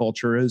hustle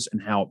culture is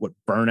and what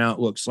burnout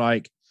looks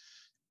like.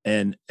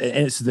 And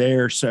it's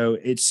there. So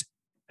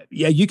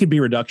you could be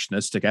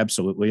reductionistic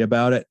absolutely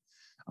about it.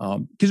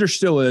 Because there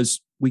still is,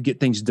 we get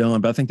things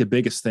done. But I think the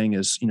biggest thing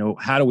is,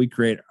 how do we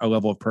create a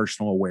level of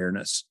personal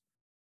awareness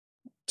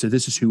to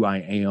this is who I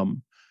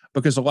am?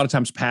 Because a lot of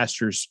times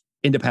pastors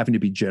end up having to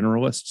be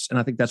generalists. And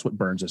I think that's what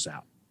burns us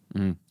out.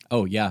 Mm.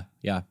 Oh, yeah.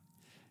 Yeah.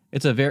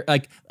 It's a very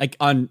like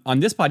on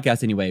this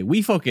podcast anyway,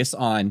 we focus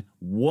on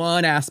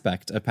one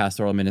aspect of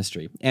pastoral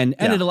ministry, and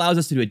it allows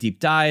us to do a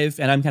deep dive.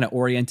 And I'm kind of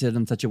oriented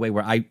in such a way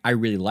where I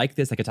really like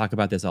this. I could talk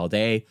about this all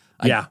day.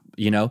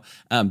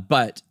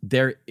 But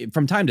there,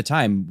 from time to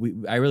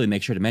time, I really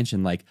make sure to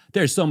mention like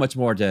there's so much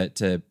more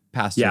to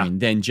pastoring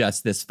than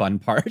just this fun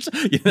part.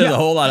 There's a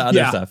whole lot of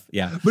other stuff.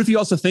 Yeah. But if you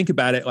also think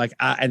about it, like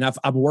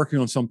I'm working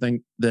on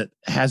something that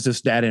has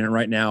this data in it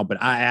right now, but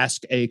I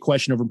asked a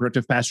question over in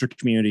Productive Pastor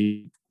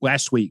Community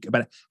last week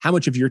about how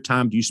much of your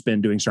time do you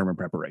spend doing sermon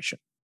preparation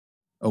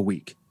a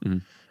week? Mm-hmm.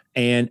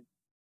 And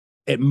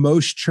at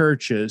most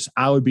churches,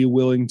 I would be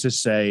willing to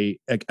say,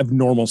 like, of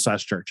normal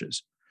size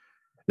churches,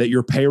 that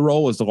your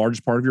payroll is the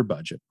largest part of your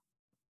budget.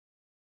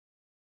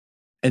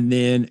 And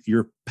then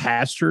your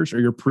pastors or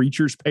your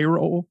preachers'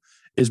 payroll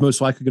is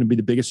most likely going to be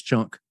the biggest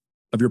chunk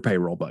of your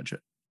payroll budget.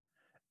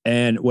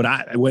 And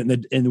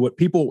what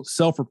people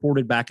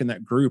self-reported back in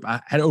that group, I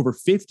had over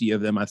 50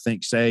 of them, I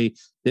think, say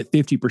that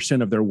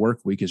 50% of their work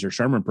week is their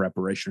sermon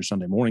preparation or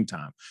Sunday morning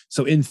time.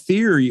 So in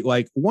theory,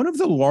 like one of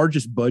the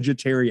largest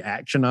budgetary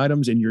action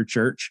items in your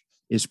church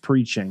is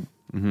preaching.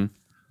 Mm-hmm.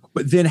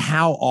 But then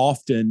how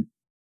often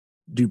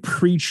do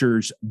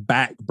preachers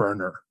back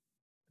burner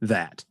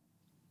that?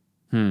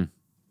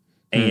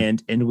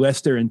 And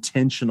unless they're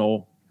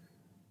intentional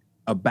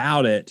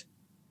about it,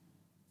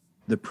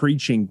 the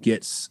preaching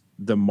gets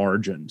the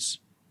margins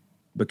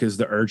because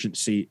the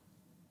urgency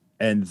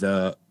and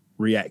the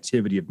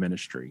reactivity of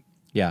ministry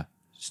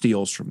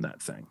steals from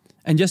that thing.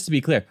 And just to be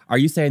clear, are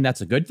you saying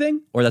that's a good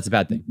thing or that's a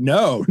bad thing?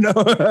 No.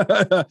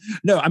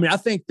 No. I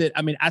think that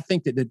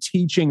the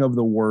teaching of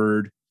the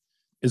word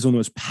is one of the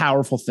most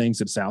powerful things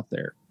that's out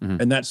there.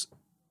 And that's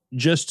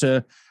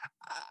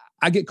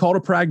I get called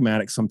a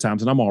pragmatic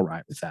sometimes, and I'm all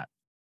right with that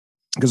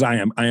because I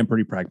am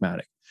pretty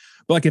pragmatic.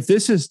 But like, if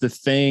this is the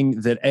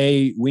thing that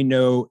we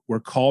know we're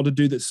called to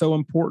do that's so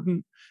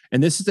important,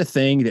 and this is the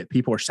thing that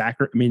people are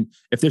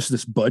if there's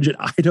this budget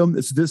item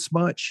that's this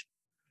much,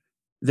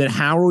 then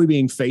how are we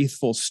being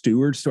faithful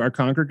stewards to our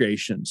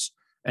congregations?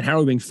 And how are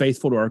we being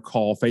faithful to our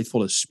call,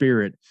 faithful to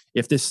Spirit,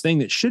 if this thing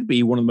that should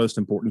be one of the most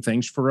important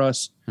things for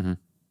us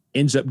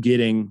ends up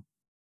getting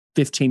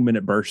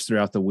 15-minute bursts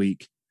throughout the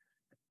week,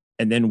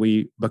 and then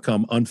we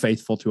become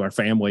unfaithful to our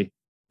family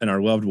and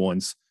our loved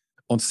ones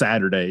on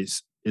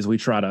Saturdays as we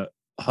try to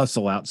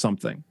hustle out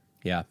something.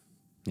 Yeah.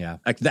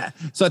 Like that.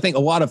 So I think a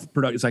lot of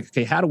product is like,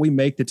 okay, how do we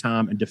make the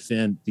time and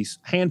defend these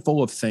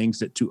handful of things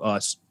that to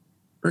us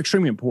are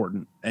extremely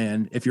important?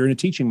 And if you're in a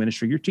teaching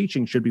ministry, your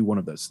teaching should be one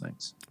of those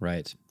things.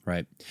 Right.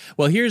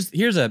 Well,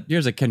 here's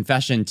a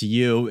confession to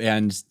you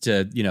and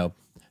to,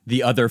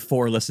 the other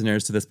 4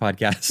 listeners to this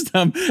podcast.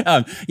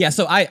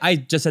 So I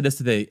just said this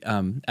to the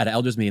at an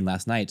elders meeting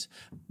last night.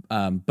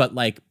 But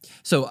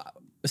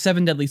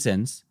 7 Deadly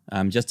Sins,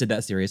 just did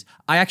that series.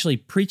 I actually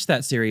preached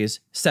that series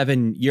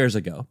 7 years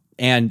ago,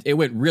 and it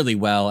went really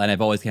well. And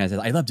I've always kind of said,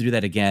 I'd love to do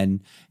that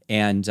again.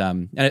 And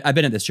I've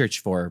been at this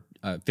church for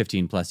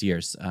 15 plus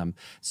years.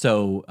 It's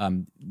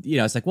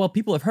like, well,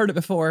 people have heard it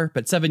before,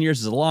 but 7 years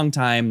is a long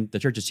time. The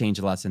church has changed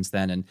a lot since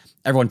then, and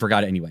everyone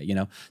forgot it anyway,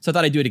 So I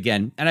thought I'd do it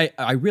again. And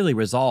I really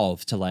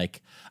resolved to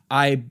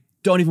I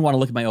don't even want to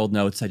look at my old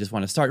notes. I just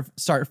want to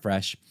start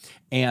fresh.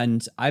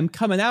 And I'm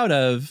coming out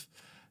of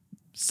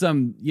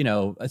some,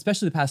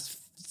 especially the past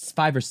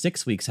 5 or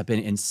 6 weeks have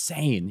been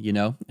insane,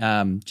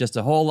 just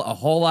a whole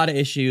lot of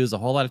issues, a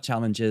whole lot of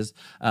challenges.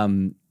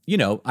 I'm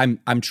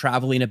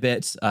traveling a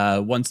bit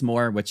once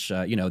more, which,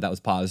 that was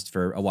paused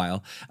for a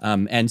while.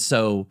 And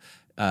so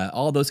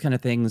all those kind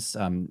of things,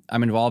 I'm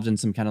involved in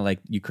some kind of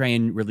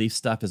Ukraine relief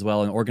stuff as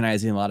well, and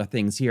organizing a lot of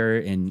things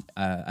here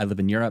I live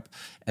in Europe.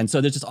 And so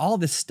there's just all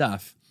this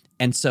stuff.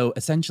 And so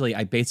essentially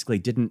I basically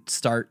didn't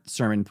start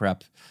sermon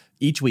prep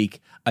each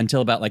week until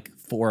about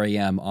 4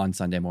 a.m. on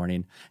Sunday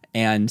morning.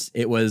 And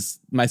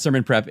my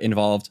sermon prep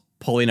involved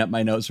pulling up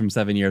my notes from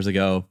 7 years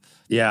ago,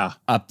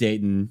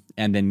 updating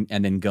and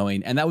then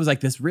going. And that was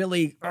this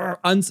really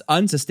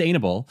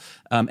unsustainable.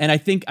 And I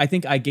think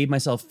I gave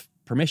myself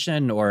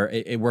permission, or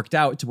it worked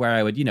out to where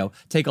I would,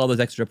 take all those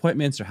extra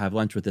appointments or have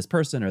lunch with this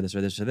person or this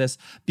or this or this,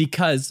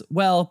 because,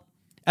 well,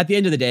 at the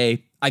end of the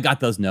day, I got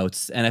those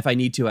notes. And if I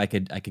need to, I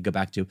could go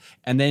back to.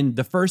 And then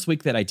the first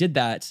week that I did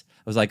that,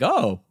 I was like,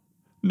 oh,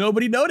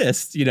 nobody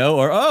noticed,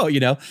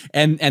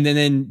 and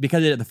then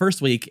because of the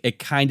first week, it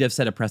kind of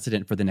set a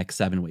precedent for the next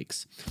 7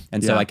 weeks.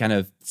 And so I kind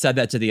of said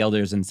that to the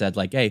elders and said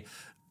hey,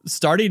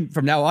 starting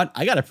from now on,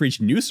 I got to preach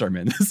new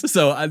sermons.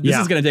 So this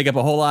is going to take up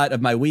a whole lot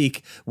of my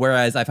week.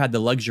 Whereas I've had the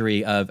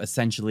luxury of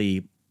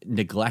essentially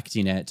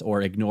neglecting it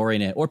or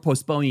ignoring it or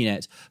postponing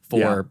it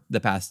for the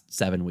past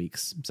 7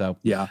 weeks. So,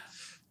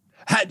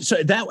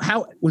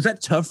 How was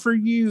that tough for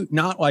you?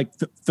 Not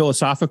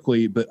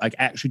philosophically, but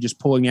actually just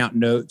pulling out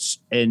notes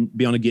and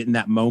being able to get in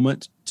that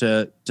moment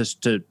to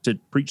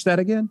preach that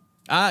again?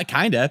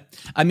 Kind of.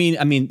 I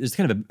mean, there's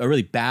kind of a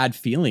really bad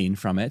feeling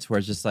from it, where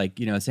it's just saying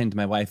to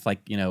my wife,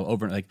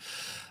 over and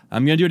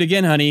I'm going to do it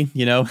again, honey,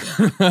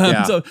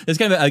 So there's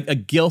kind of a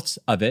guilt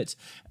of it.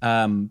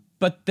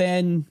 But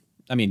then,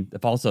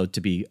 if also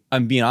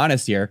I'm being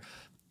honest here,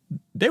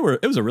 it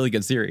was a really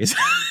good series.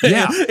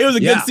 It was a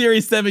good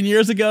series 7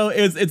 years ago.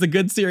 It's a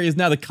good series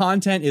now. The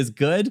content is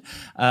good.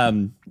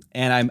 And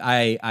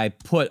I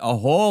put a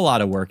whole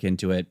lot of work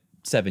into it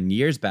 7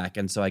 years back.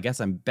 And so I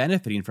guess I'm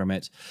benefiting from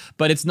it,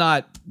 but it's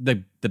not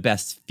the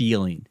best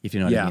feeling, if you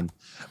know what I mean.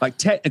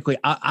 Technically,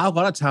 a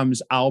lot of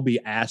times I'll be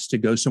asked to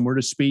go somewhere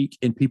to speak,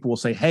 and people will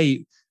say,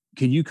 hey,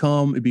 can you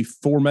come? It'd be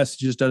 4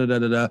 messages,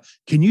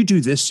 Can you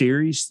do this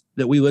series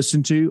that we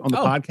listen to on the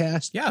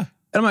podcast? Yeah.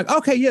 And I'm like,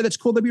 okay, yeah, that's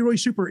cool. That'd be really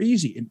super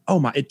easy. And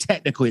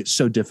it's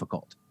so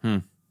difficult.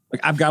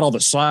 I've got all the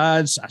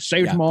slides. I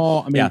saved them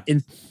all.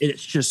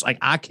 It's just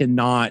I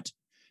cannot,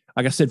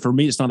 like I said, for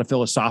me, it's not a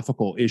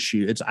philosophical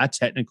issue. I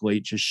technically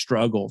just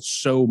struggle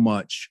so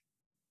much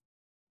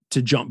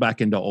to jump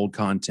back into old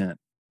content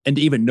and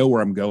to even know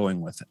where I'm going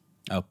with it.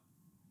 Oh,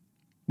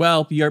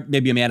 well, you're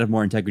maybe a man of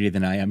more integrity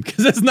than I am,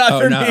 because it's not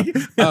for me.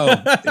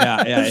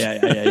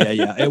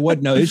 Yeah. It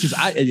would, no, it's just,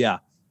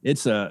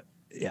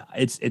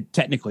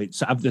 technically,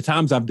 so the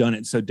times I've done it,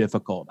 it's so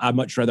difficult. I'd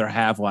much rather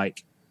have I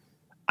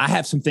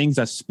have some things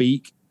I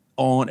speak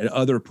on at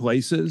other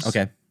places.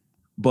 Okay.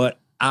 But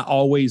I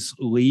always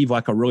leave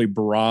a really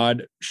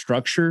broad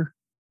structure,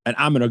 and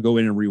I'm going to go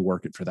in and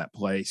rework it for that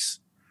place.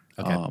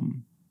 Okay.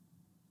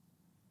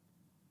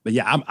 but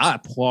yeah, I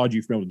applaud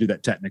you for being able to do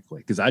that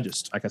technically. Cause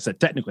like I said,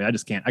 technically I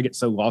just can't, I get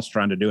so lost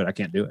trying to do it. I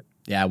can't do it.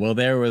 Yeah, well,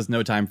 there was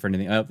no time for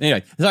anything.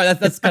 Anyway, sorry,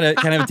 that's kind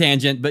of a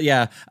tangent, but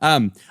yeah.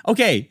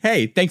 Okay,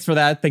 hey, thanks for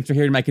that. Thanks for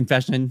hearing my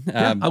confession.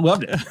 I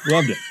loved it.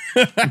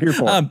 I'm here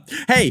for it.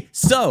 Hey,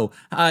 so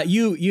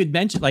you'd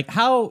mentioned like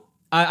how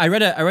I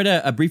read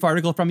a brief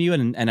article from you,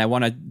 and I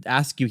want to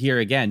ask you here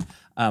again.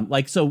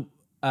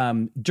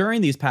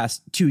 During these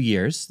past 2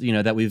 years,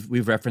 that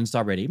we've referenced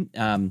already,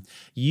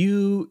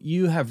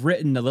 you have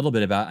written a little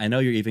bit about. I know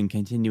you're even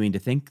continuing to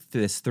think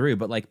this through,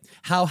 but like,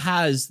 how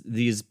has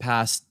these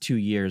past 2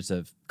 years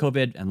of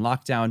COVID and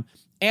lockdown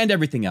and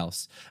everything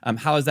else,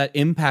 how has that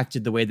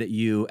impacted the way that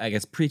you, I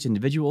guess, preach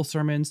individual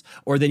sermons,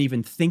 or then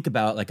even think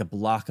about like a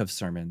block of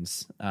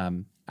sermons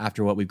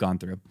after what we've gone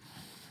through?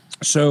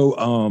 So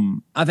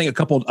I think a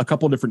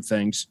couple different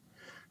things.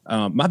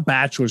 My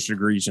bachelor's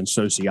degree is in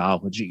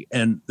sociology,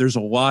 and there's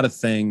a lot of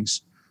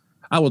things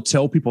I will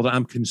tell people that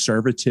I'm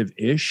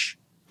conservative-ish.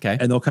 Okay.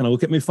 And they'll kind of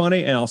look at me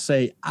funny, and I'll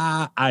say,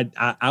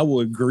 I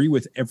will agree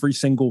with every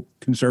single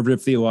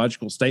conservative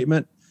theological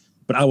statement,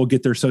 but I will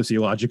get there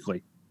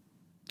sociologically.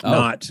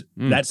 That's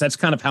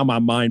kind of how my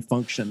mind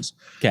functions.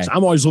 Okay. So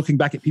I'm always looking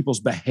back at people's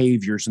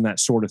behaviors and that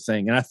sort of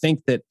thing. And I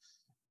think that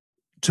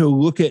to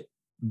look at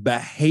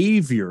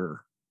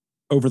behavior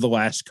over the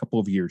last couple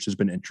of years has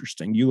been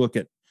interesting. You look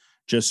at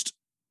just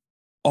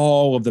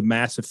all of the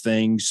massive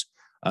things.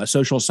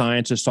 Social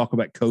scientists talk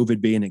about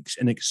COVID being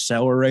an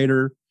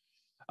accelerator.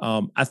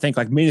 I think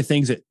like many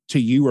things that to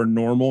you are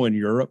normal in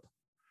Europe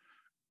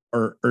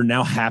are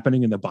now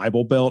happening in the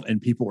Bible Belt,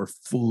 and people are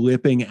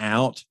flipping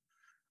out,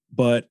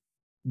 but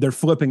there's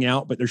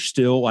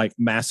still like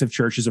massive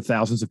churches of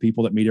thousands of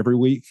people that meet every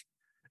week.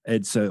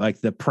 And so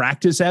like the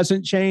practice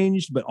hasn't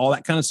changed, but all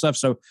that kind of stuff.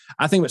 So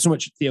I think it's so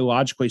much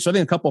theologically. So I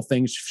think a couple of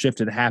things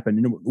shifted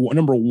happened.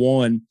 Number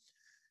one,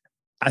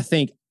 I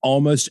think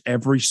almost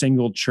every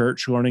single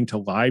church learning to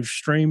live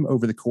stream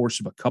over the course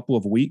of a couple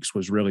of weeks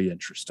was really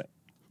interesting.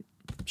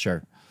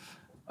 Sure.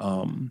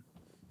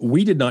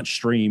 We did not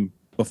stream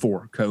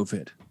before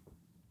COVID.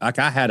 Like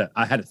I had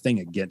a thing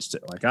against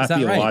it. Like I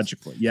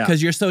theologically, right? Yeah.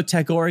 Because you're so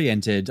tech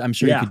oriented, I'm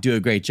sure you could do a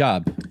great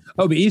job.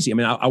 Oh, it'd be easy. I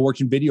mean, I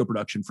worked in video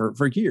production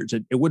for years.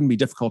 It wouldn't be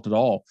difficult at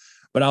all.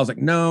 But I was like,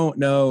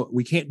 no,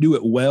 we can't do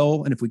it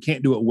well. And if we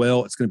can't do it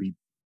well, it's going to be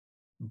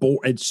boring.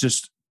 It's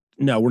just,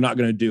 no, we're not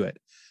going to do it.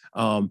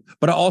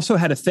 But I also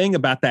had a thing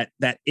about that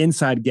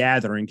inside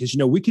gathering, because,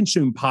 we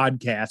consume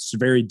podcasts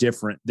very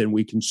different than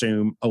we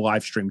consume a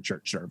live stream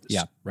church service.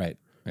 Yeah. Right.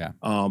 Yeah.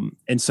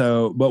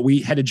 But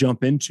we had to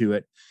jump into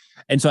it.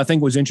 And so I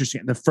think it was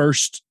interesting.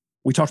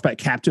 We talked about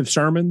captive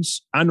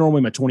sermons. I normally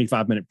am a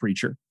 25-minute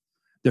preacher.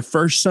 The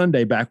first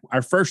Sunday back,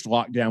 our first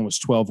lockdown was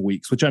 12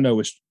 weeks, which I know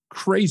was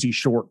crazy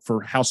short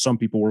for how some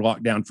people were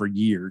locked down for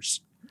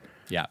years.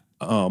 Yeah.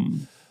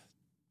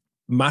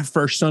 My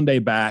first Sunday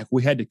back,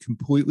 we had to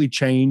completely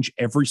change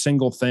every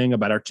single thing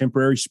about our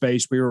temporary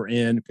space we were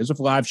in because of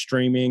live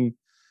streaming,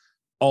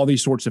 all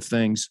these sorts of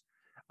things.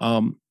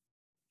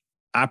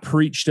 I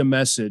preached a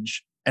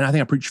message, and I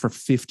think I preached for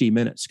 50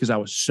 minutes because I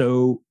was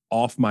so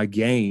off my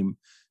game,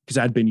 because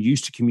I'd been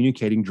used to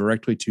communicating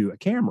directly to a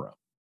camera.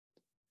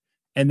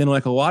 And then,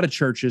 like a lot of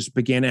churches,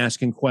 began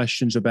asking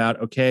questions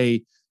about,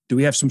 okay, do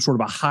we have some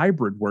sort of a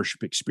hybrid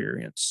worship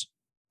experience?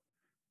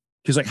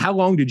 Because like, how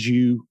long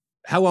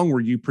were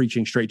you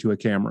preaching straight to a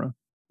camera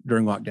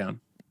during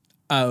lockdown?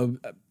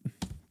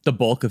 The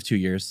bulk of 2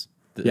 years.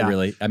 Yeah.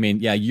 Really. I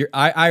mean, yeah,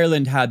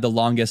 Ireland had the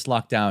longest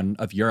lockdown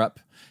of Europe.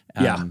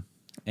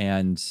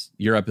 And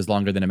Europe is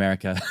longer than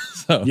America.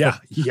 So yeah.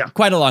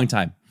 Quite a long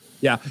time.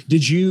 Yeah.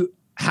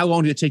 How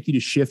long did it take you to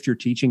shift your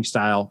teaching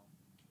style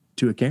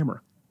to a camera?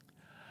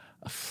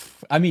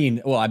 I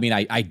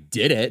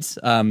did it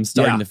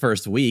starting the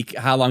first week.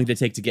 How long did it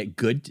take to get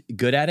good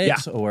at it?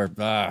 Yeah. Or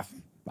I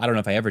don't know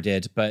if I ever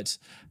did, but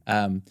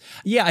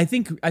I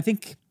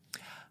think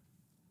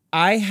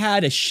I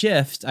had a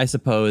shift, I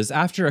suppose,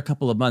 after a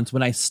couple of months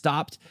when I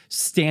stopped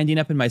standing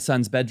up in my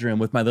son's bedroom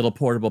with my little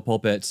portable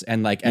pulpit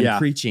and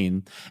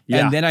preaching.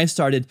 Yeah. And then I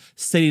started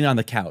sitting on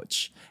the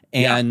couch.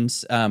 And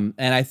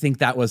I think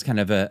that was kind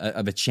of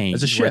a change.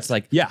 It's a shift. Where it's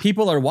like,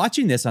 people are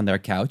watching this on their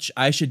couch.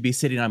 I should be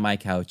sitting on my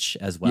couch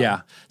as well.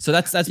 Yeah. So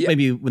that's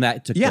maybe when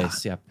that took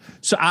place. Yeah.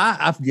 So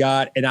I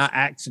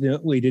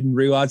accidentally didn't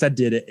realize I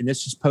did it. And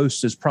this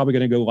post is probably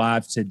going to go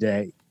live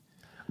today.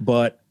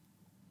 But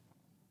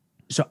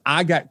so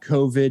I got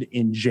COVID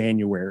in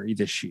January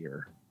this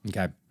year.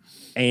 Okay.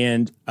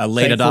 And a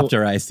late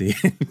adopter, I see.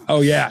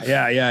 Oh yeah.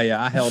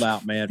 I held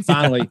out, man. It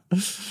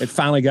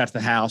finally got to the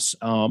house.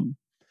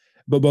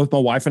 But both my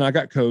wife and I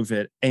got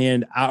COVID,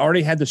 and I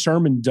already had the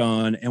sermon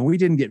done, and we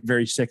didn't get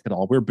very sick at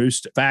all. We were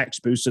boosted,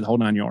 the whole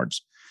 9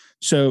 yards.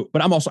 So,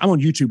 but I'm on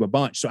YouTube a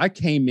bunch. So I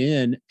came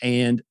in,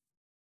 and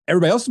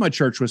everybody else in my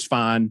church was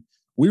fine.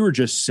 We were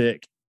just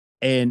sick,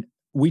 and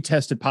we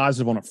tested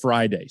positive on a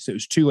Friday. So it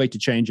was too late to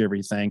change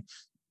everything.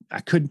 I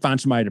couldn't find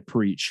somebody to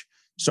preach.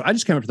 So I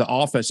just came up to the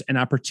office, and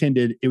I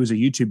pretended it was a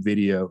YouTube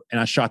video,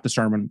 and I shot the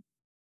sermon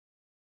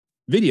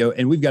video,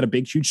 and we've got a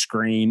big, huge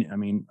screen. I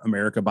mean,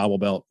 America, Bible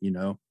Belt,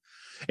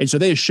 And so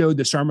they showed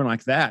the sermon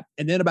like that.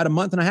 And then about a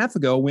month and a half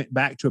ago, I went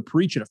back to a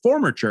preach at a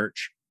former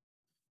church,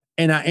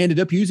 and I ended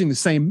up using the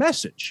same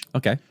message.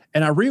 Okay.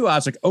 And I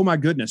realized, like, oh my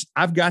goodness,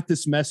 I've got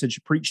this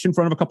message preached in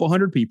front of a couple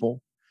hundred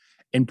people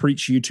and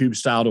preached YouTube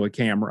style to a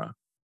camera.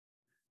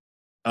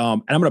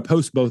 And I'm going to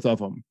post both of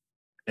them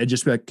and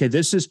just be like, okay,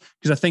 this is,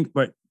 because I think,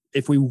 but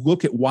if we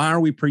look at why are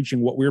we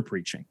preaching what we're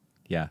preaching?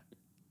 Yeah.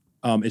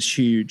 It's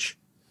huge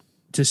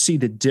to see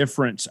the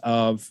difference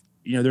of,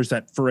 there's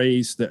that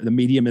phrase that the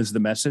medium is the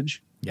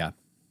message. Yeah.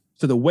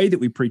 So the way that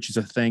we preach is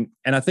a thing.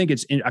 And I think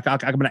I'm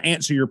going to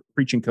answer your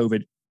preaching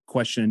COVID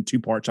question in two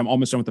parts. I'm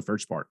almost done with the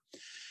first part.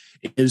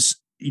 Is,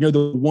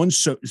 the one,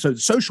 so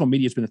social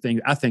media has been the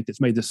thing I think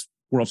that's made this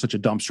world such a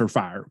dumpster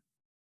fire.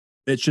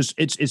 It just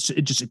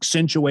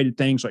accentuated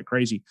things like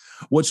crazy.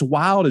 What's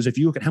wild is if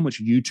you look at how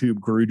much YouTube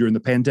grew during the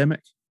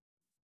pandemic,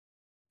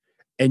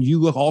 and you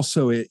look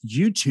also at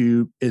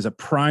YouTube is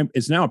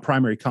now a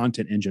primary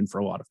content engine for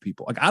a lot of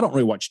people. Like, I don't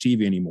really watch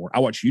TV anymore. I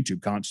watch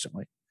YouTube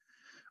constantly.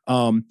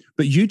 But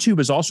YouTube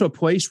is also a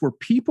place where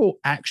people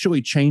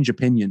actually change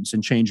opinions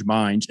and change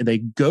minds, and they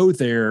go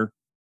there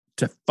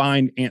to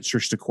find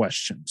answers to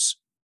questions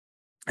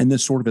and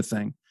this sort of a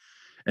thing.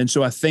 And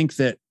so I think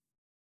that,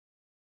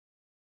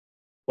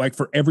 like,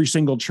 for every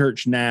single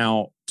church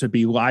now to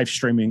be live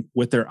streaming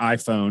with their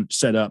iPhone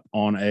set up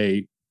on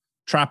a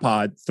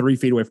tripod 3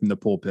 feet away from the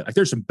pulpit, like,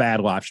 there's some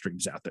bad live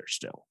streams out there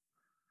still.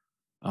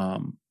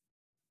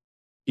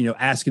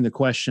 Asking the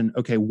question,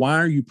 okay, why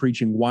are you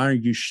preaching? Why are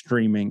you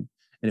streaming?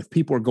 And if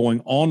people are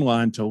going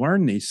online to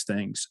learn these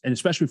things, and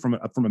especially from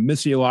a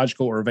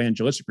missiological or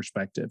evangelistic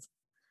perspective,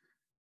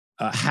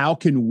 how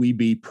can we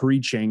be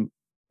preaching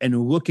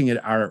and looking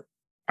at our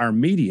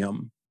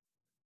medium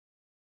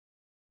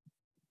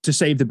to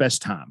save the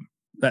best time?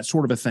 That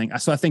sort of a thing.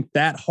 So I think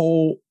that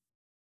whole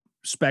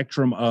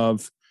spectrum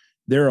of,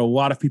 there are a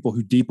lot of people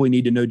who deeply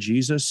need to know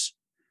Jesus,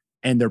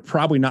 and they're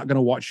probably not going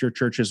to watch your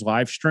church's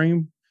live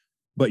stream,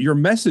 but your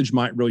message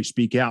might really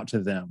speak out to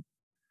them.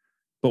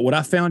 But what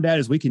I found out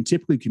is we can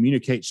typically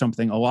communicate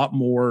something a lot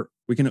more.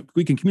 We can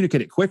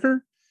communicate it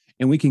quicker,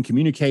 and we can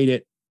communicate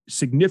it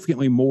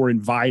significantly more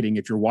inviting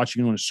if you're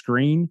watching on a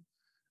screen,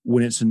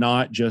 when it's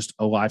not just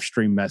a live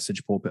stream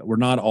message pulpit. We're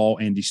not all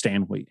Andy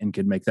Stanley and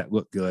can make that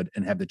look good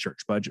and have the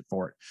church budget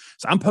for it.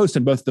 So I'm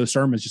posting both those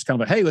sermons just kind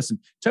of like, hey, listen,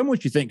 tell me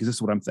what you think, because this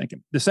is what I'm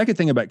thinking. The second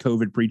thing about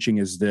COVID preaching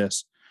is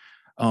this,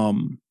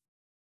 and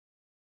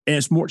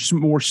it's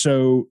more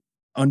so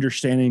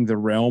understanding the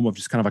realm of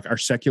just kind of like our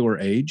secular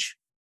age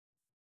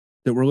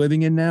that we're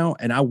living in now.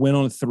 And I went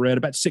on a thread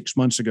about 6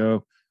 months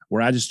ago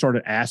where I just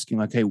started asking,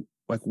 like, hey,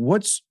 like,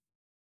 what's,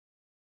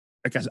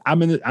 like,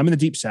 I'm in the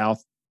Deep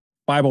South,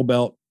 Bible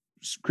Belt,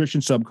 Christian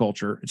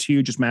subculture. It's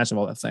huge. It's massive,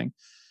 all that thing.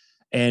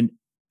 And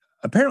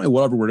apparently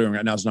whatever we're doing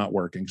right now is not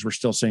working, because we're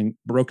still seeing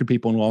broken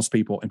people and lost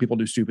people, and people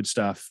do stupid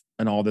stuff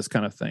and all this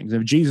kind of things.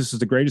 If Jesus is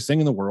the greatest thing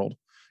in the world,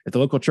 if the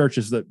local church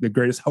is the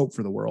greatest hope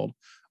for the world,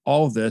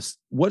 all of this,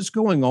 what's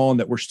going on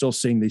that we're still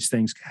seeing these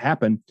things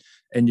happen?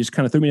 And just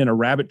kind of threw me in a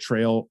rabbit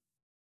trail.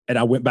 And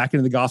I went back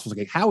into the Gospels,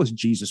 like, how is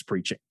Jesus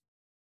preaching?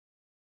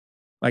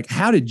 Like,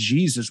 how did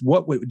Jesus,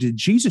 did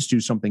Jesus do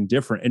something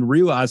different? And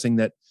realizing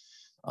that,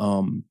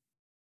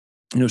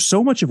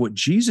 so much of what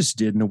Jesus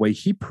did in the way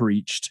he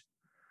preached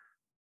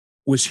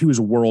he was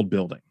world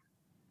building.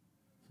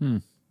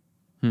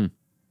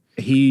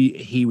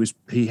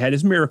 He had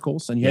his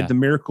miracles, and he had the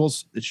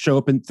miracles that show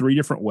up in 3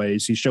 different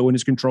ways. He's showing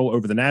his control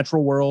over the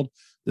natural world,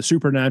 the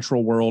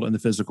supernatural world, and the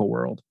physical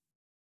world.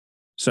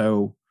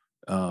 So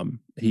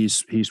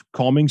he's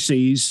calming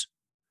seas.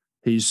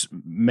 He's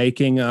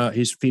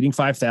he's feeding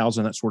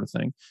 5,000, that sort of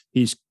thing.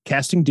 He's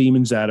casting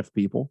demons out of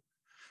people.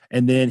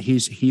 And then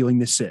he's healing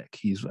the sick.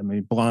 He's,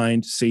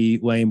 blind, see,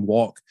 lame,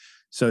 walk.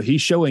 So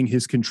he's showing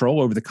his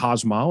control over the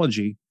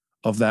cosmology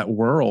of that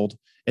world.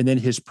 And then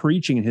his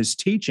preaching and his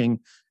teaching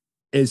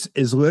is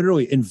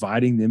literally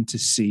inviting them to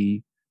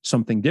see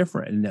something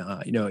different. And,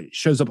 it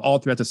shows up all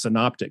throughout the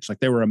synoptics.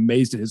 Like, they were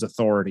amazed at his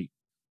authority.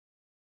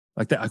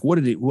 Like that, like,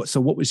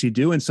 what was he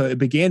doing? So it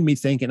began me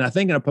thinking, I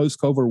think in a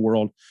post-COVID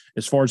world,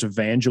 as far as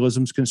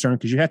evangelism is concerned,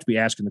 because you have to be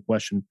asking the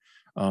question,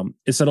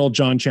 it's that old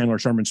John Chandler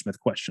Sermon Smith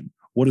question.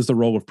 What is the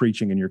role of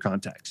preaching in your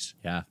context?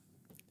 Yeah.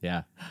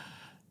 Yeah.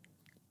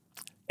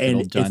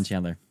 And John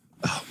Chandler.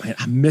 Oh man,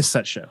 I miss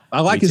that show.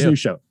 I like his new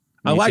show.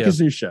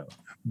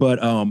 But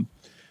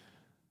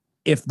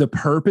if the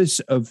purpose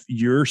of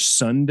your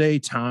Sunday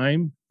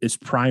time is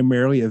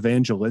primarily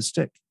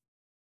evangelistic,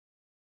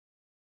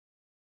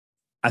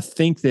 I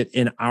think that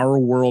in our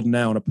world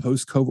now, in a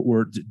post-COVID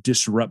world,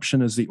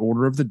 disruption is the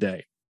order of the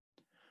day.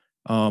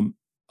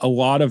 A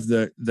lot of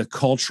the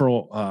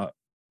cultural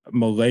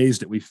malaise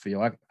that we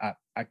feel,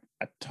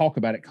 I talk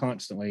about it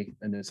constantly,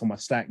 and it's on my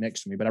stack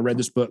next to me, but I read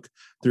this book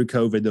through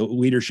COVID, The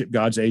Leadership,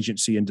 God's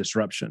Agency, and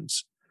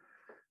Disruptions.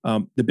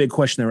 The big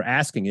question they were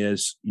asking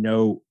is,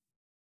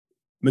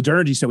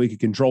 modernity said we could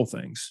control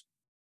things,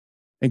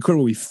 and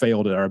clearly we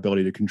failed at our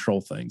ability to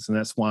control things. And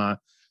that's why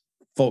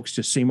folks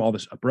just seem all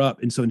this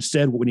abrupt. And so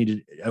instead, what we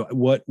needed,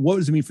 what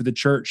does it mean for the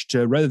church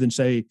to, rather than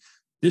say,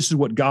 this is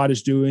what God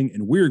is doing,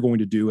 and we're going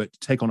to do it, to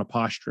take on a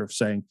posture of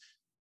saying,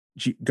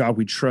 God,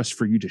 we trust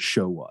for you to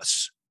show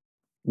us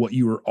what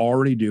you are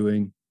already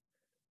doing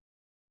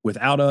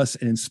without us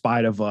and in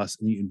spite of us,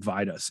 and you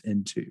invite us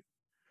into.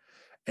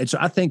 And so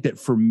I think that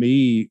for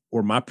me,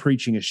 where my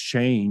preaching has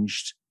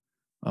changed,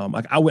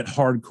 like I went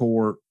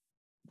hardcore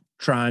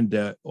trying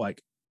to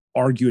like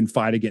argue and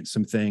fight against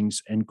some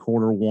things in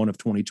Q1 of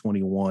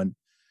 2021.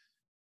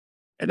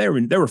 And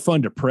they were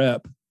fun to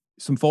prep.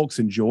 Some folks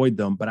enjoyed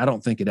them, but I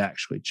don't think it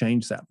actually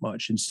changed that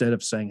much. Instead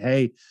of saying,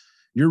 hey,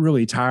 you're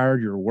really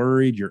tired, you're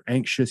worried, you're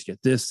anxious, you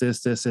get this.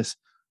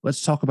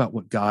 Let's talk about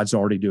what God's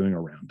already doing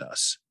around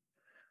us.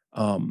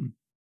 And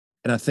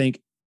I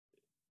think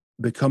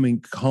becoming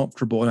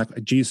comfortable, and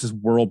like Jesus'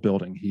 world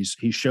building, he's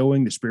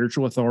showing the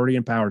spiritual authority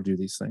and power to do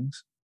these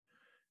things.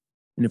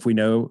 And if we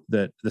know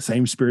that the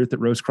same Spirit that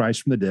rose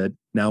Christ from the dead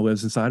now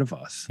lives inside of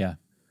us,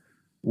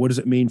 what does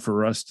it mean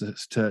for us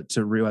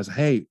to realize,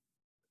 hey,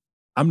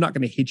 I'm not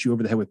going to hit you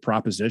over the head with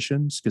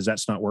propositions, because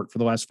that's not worked for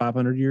the last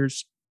 500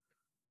 years.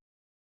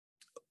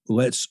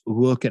 Let's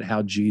look at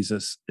how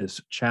Jesus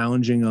is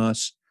challenging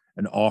us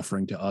and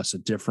offering to us a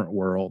different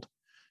world.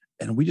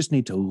 And we just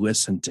need to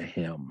listen to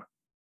him,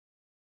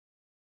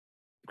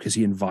 because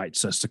he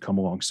invites us to come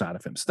alongside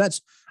of him. So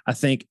that's, I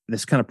think,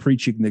 this kind of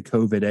preaching the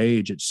COVID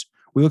age.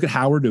 We look at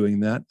how we're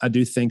doing that. I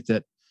do think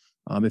that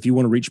if you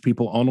want to reach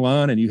people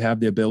online and you have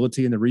the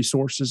ability and the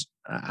resources,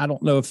 I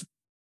don't know if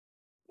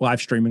live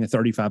streaming a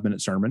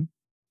 35-minute sermon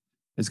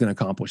is going to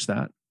accomplish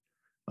that.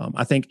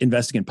 I think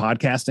investing in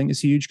podcasting is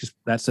huge, because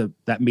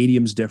that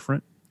medium's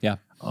different. Yeah.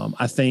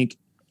 I think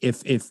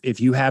if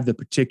you have the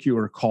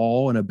particular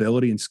call and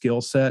ability and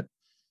skill set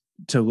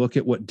to look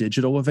at what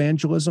digital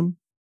evangelism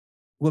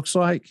looks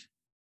like,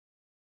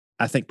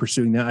 I think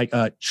pursuing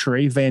that.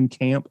 Trey Van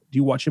Camp, do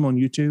you watch him on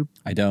YouTube?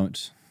 I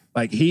don't.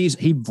 Like he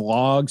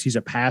vlogs. He's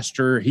a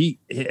pastor. He's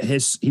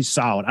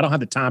solid. I don't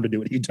have the time to do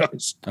what he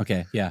does.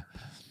 Okay, yeah.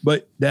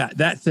 But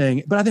that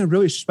thing. But I think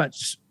really it's about,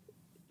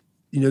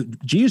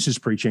 Jesus'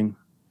 preaching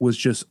was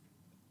just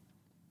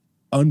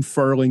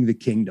unfurling the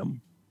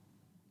kingdom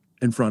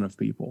in front of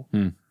people.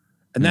 And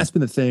that's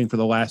been the thing for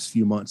the last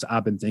few months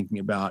I've been thinking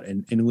about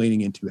and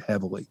leaning into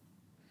heavily.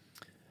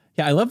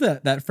 Yeah, I love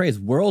that phrase,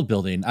 world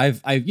building.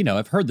 I've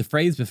heard the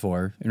phrase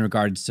before in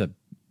regards to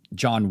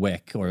John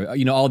Wick or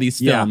all these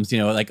films.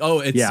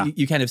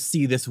 You kind of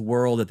see this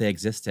world that they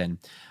exist in.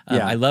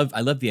 I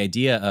love the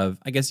idea of,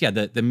 I guess,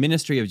 the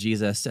ministry of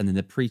Jesus, and then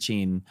the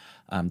preaching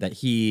that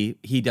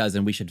he does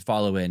and we should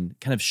follow in,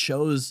 kind of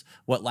shows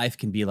what life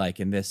can be like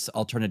in this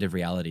alternative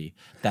reality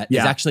that is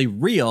actually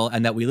real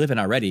and that we live in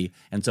already.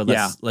 And so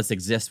let's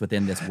exist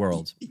within this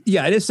world.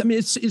 Yeah, it is. I mean,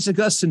 it's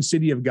Augustine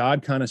City of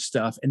God kind of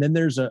stuff. And then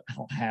there's I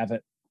don't have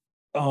it.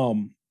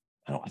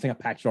 I think I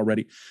packed it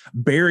already.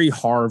 Barry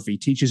Harvey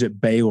teaches at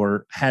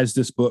Baylor, has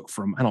this book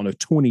from,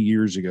 20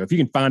 years ago. If you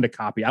can find a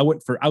copy, I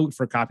looked for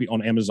a copy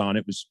on Amazon.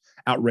 It was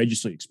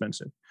outrageously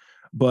expensive.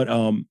 But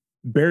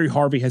Barry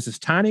Harvey has this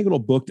tiny little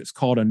book that's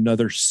called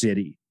Another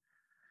City.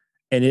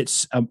 And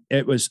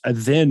it was a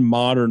then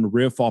modern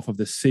riff off of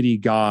the city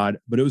God,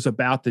 but it was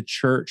about the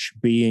church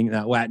being,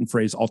 that Latin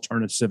phrase,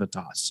 alterna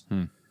civitas,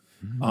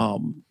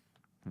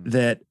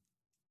 that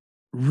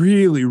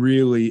really,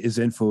 really is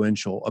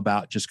influential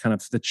about just kind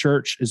of the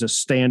church is a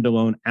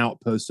standalone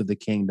outpost of the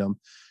kingdom,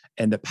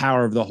 and the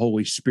power of the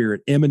Holy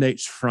Spirit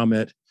emanates from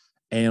it.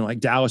 And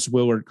like Dallas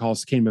Willard calls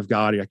the kingdom of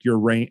God, like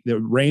the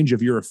range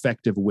of your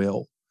effective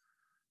will.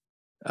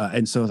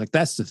 And so like,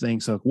 that's the thing.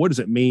 So what does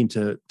it mean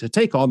to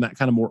take on that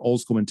kind of more old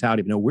school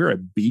mentality? We're a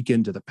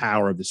beacon to the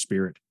power of the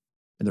Spirit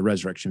and the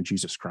resurrection of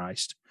Jesus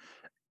Christ.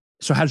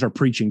 So how does our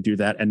preaching do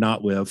that and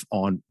not live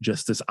on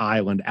just this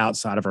island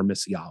outside of our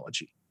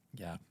missiology?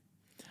 Yeah.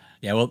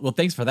 Yeah. Well,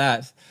 thanks for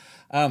that.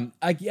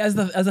 As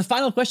a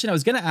final question, I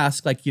was going to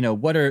ask,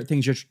 what are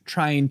things you're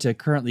trying to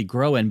currently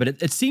grow in? But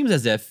it seems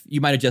as if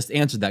you might have just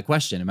answered that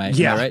question. Am I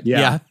right?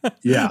 Yeah.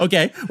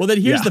 Okay. Well,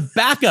 then here's the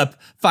backup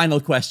final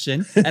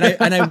question. And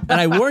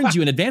I warned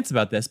you in advance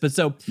about this. But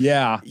so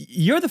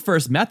you're the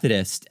first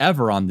Methodist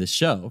ever on this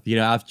show.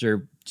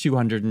 After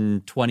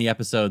 220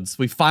 episodes,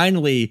 we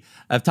finally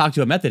have talked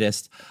to a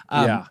Methodist.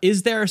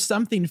 Is there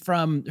something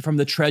from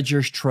the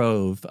treasures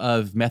trove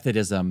of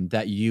Methodism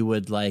that you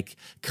would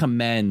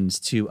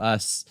commend to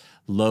us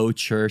low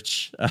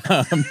church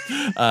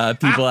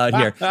people out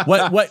here?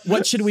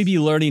 What should we be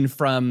learning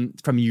from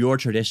your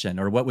tradition,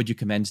 or what would you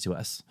commend to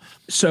us?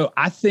 So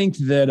I think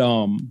that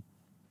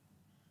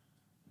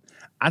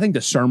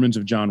the sermons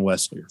of John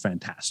Wesley are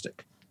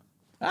fantastic.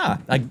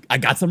 I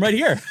got some right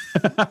here.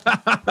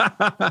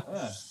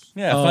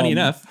 Funny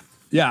enough.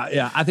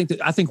 Yeah. I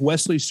think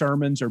Wesley's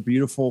sermons are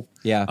beautiful.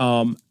 Yeah.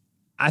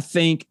 I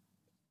think,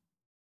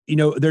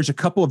 there's a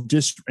couple of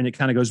and it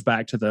kind of goes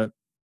back to the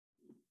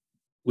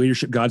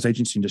leadership, God's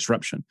agency, and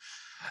disruption.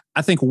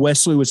 I think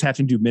Wesley was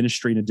having to do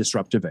ministry in a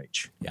disruptive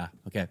age. Yeah.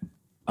 Okay.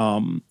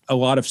 A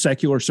lot of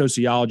secular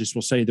sociologists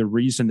will say the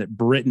reason that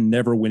Britain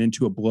never went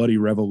into a bloody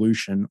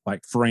revolution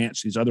like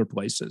France, these other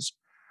places,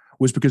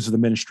 was because of the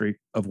ministry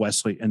of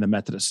Wesley and the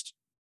Methodist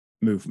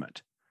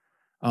movement.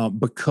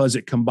 because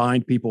it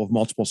combined people of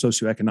multiple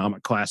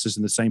socioeconomic classes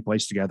in the same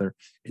place together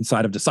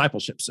inside of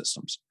discipleship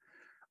systems.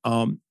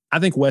 I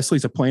think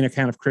Wesley's A Plain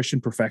Account of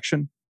Christian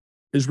Perfection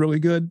is really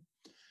good.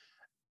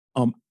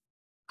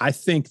 I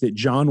think that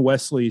John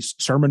Wesley's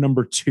sermon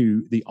number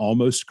 2, The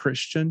Almost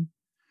Christian,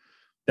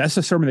 that's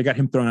the sermon that got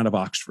him thrown out of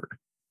Oxford.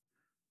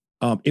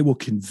 It will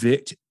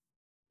convict.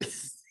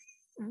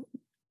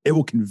 It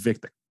will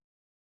convict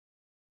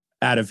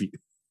out of you.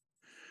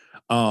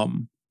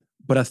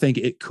 But I think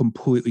it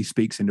completely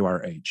speaks into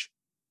our age,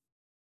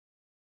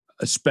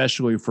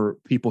 especially for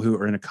people who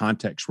are in a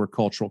context where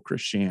cultural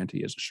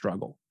Christianity is a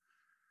struggle.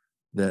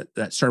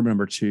 That sermon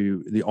number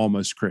 2, The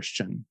Almost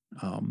Christian.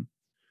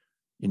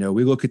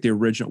 We look at the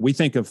original. We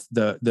think of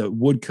the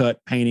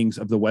woodcut paintings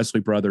of the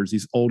Wesley brothers,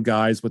 these old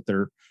guys with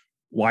their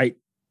white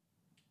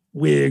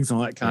wigs and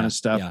all that kind of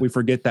stuff. Yeah. We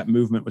forget that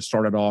movement was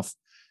started off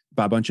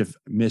by a bunch of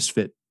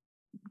misfit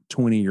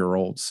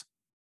 20-year-olds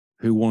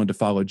who wanted to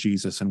follow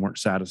Jesus and weren't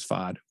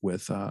satisfied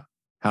with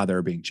how they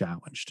were being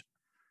challenged.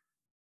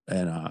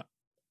 And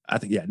I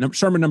think,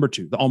 sermon number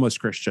 2, The Almost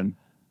Christian.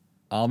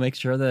 I'll make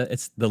sure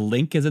that the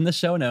link is in the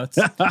show notes.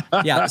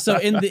 Yeah. So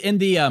in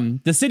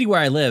the city where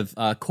I live,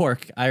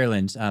 Cork,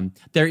 Ireland,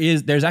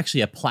 there's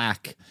actually a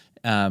plaque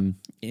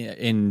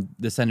in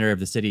the center of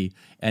the city,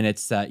 and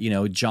it's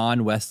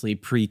John Wesley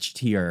preached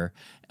here,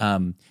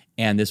 and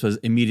this was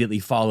immediately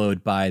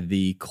followed by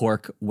the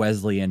Cork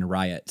Wesleyan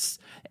riots,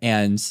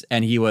 and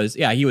he was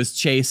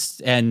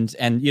chased, and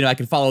I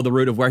could follow the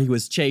route of where he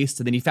was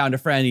chased, and then he found a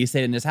friend, he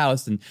stayed in his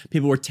house, and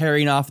people were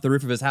tearing off the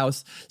roof of his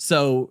house.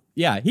 So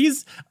yeah,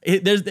 he's a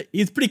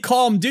pretty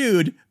calm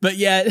dude, but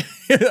yet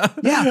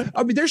yeah,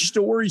 I mean there's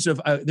stories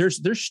of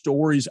there's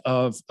stories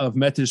of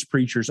Methodist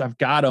preachers. I've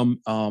got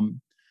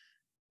them.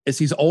 It's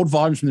these old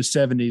volumes from the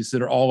 70s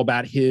that are all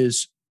about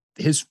his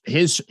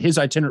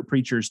itinerant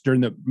preachers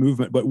during the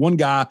movement. But one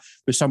guy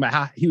was talking about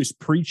how he was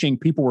preaching.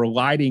 People were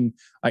lighting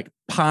like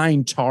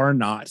pine tar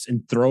knots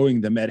and throwing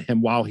them at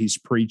him while he's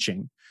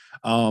preaching.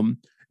 All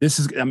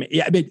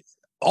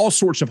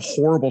sorts of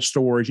horrible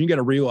stories. You got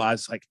to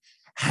realize like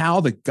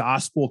how the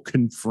gospel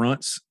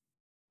confronts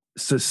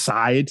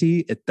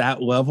society at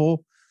that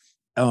level.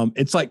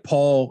 It's like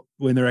Paul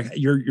when they're like,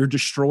 you're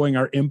destroying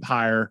our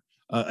empire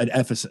at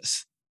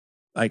Ephesus.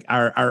 Like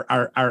our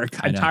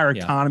entire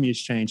economy has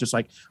changed. It's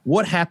like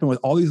what happened with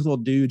all these little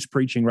dudes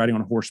preaching, riding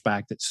on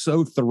horseback that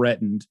so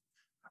threatened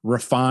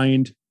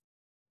refined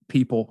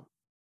people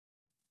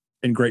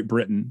in Great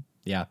Britain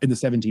in the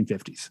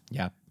 1750s.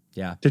 Yeah.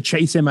 To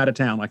chase him out of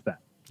town like that.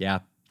 Yeah.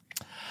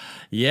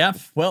 Yeah.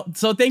 Well,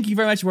 so thank you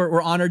very much.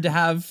 We're honored to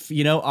have,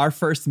 our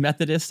first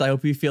Methodist. I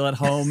hope you feel at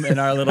home in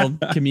our little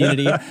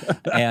community.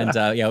 And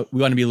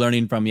we want to be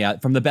learning from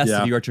the best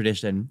of your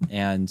tradition.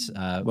 And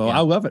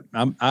I love it.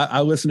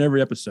 I listen to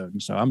every episode.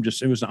 And so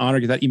it was an honor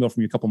to get that email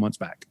from you a couple months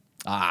back.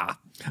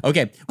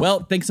 Okay.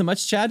 Well, thanks so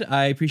much, Chad.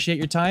 I appreciate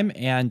your time.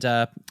 And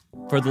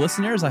for the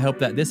listeners, I hope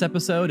that this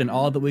episode and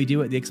all that we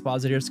do at the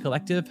Expositors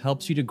Collective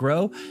helps you to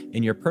grow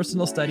in your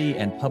personal study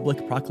and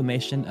public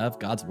proclamation of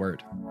God's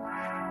Word.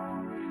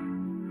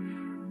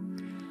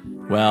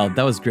 Well,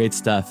 that was great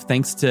stuff.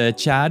 Thanks to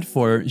Chad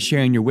for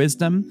sharing your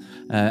wisdom.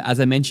 As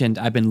I mentioned,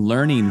 I've been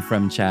learning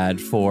from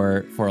Chad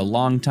for a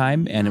long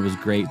time, and it was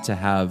great to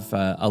have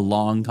a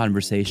long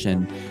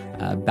conversation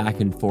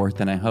back and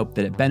forth. And I hope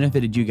that it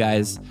benefited you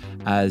guys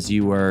as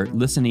you were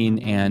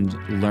listening and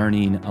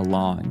learning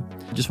along.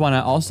 I just want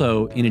to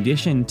also, in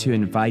addition to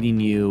inviting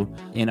you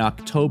in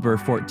October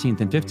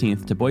 14th and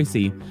 15th to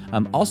Boise,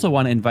 also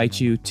want to invite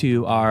you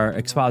to our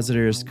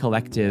Expositors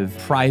Collective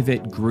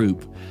private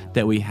group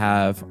that we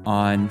have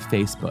on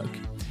Facebook.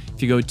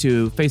 If you go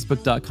to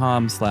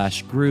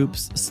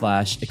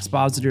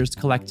facebook.com/groups/Expositors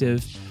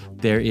Collective,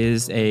 there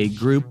is a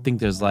group. I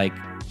think there's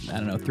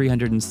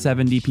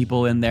 370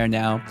 people in there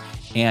now.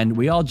 And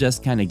we all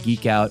just kind of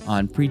geek out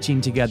on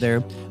preaching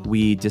together.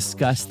 We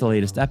discuss the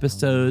latest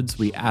episodes.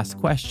 We ask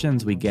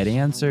questions. We get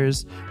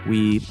answers.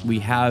 We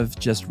have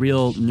just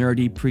real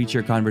nerdy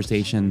preacher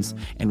conversations,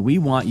 and we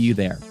want you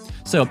there.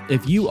 So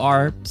if you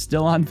are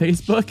still on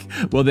Facebook,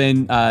 well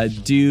then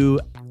do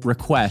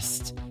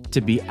request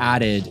to be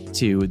added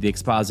to the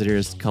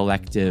Expositors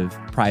Collective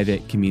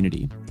private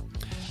community.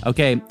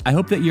 Okay, I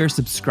hope that you're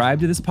subscribed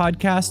to this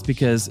podcast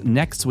because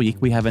next week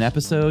we have an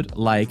episode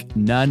like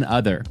none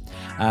other.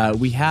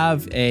 We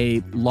have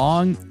a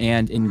long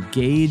and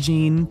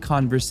engaging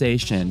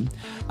conversation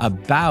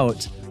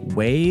about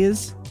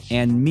ways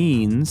and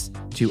means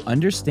to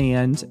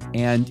understand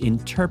and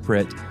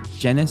interpret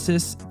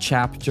Genesis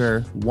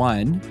chapter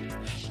 1,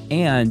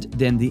 and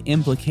then the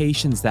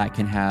implications that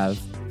can have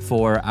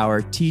for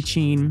our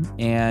teaching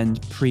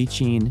and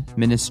preaching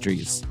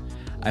ministries.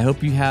 I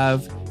hope you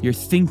have your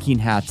thinking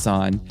hats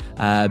on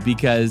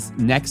because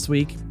next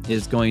week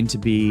is going to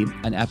be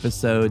an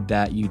episode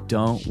that you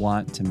don't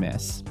want to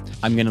miss.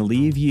 I'm going to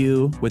leave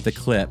you with a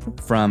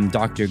clip from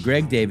Dr.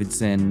 Greg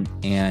Davidson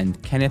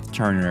and Kenneth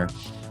Turner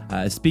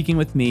speaking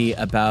with me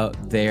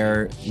about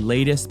their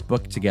latest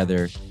book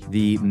together,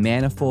 The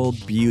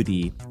Manifold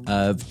Beauty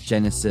of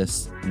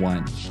Genesis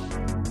 1.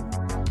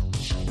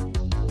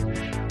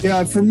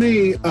 Yeah, for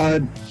me,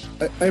 I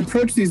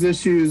approach these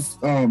issues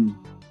from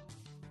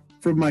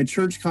my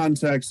church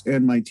context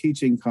and my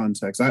teaching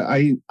context.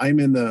 I'm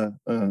in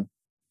the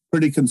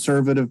pretty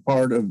conservative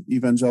part of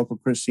evangelical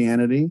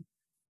Christianity.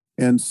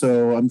 And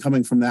so I'm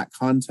coming from that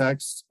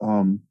context,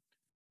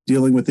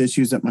 dealing with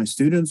issues that my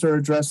students are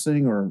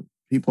addressing or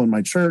people in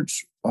my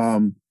church.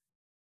 And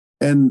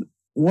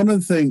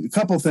a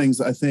couple things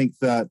I think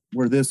that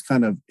where this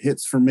kind of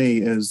hits for me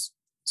is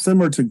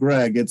similar to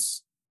Greg.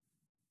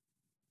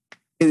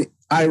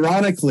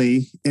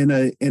 Ironically, in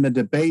a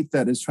debate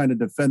that is trying to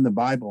defend the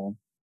Bible,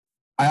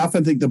 I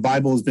often think the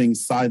Bible is being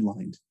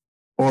sidelined,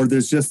 or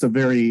there's just a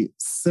very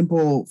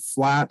simple,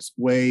 flat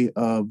way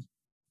of,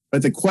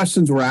 but the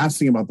questions we're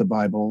asking about the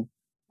Bible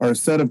are a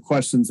set of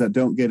questions that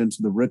don't get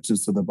into the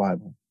richness of the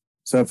Bible.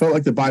 So I felt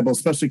like the Bible,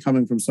 especially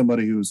coming from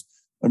somebody who's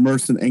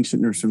immersed in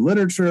ancient Near Eastern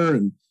literature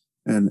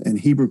and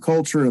Hebrew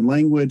culture and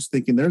language,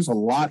 thinking there's a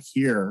lot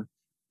here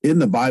in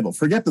the Bible.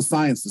 Forget the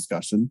science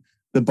discussion.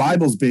 The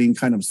Bible's being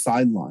kind of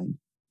sidelined.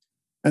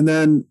 And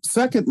then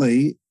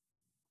secondly,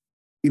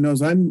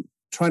 as I'm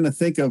trying to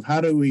think of how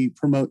do we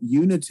promote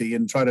unity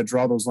and try to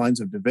draw those lines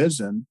of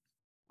division,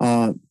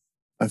 I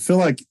feel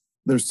like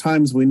there's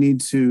times we need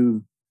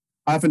to,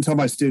 I often tell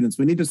my students,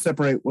 we need to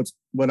separate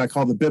what I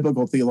call the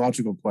biblical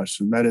theological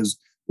question. That is,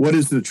 what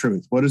is the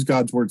truth? What is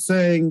God's word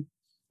saying?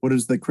 What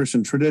is the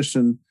Christian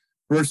tradition?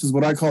 Versus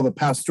what I call the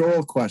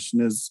pastoral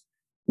question is,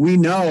 we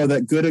know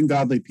that good and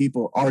godly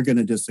people are going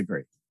to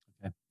disagree.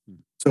 Okay.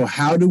 So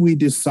how do we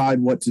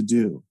decide what to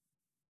do?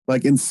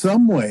 Like in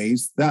some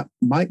ways, that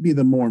might be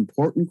the more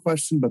important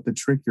question, but the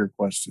trickier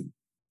question.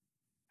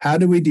 How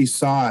do we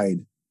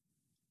decide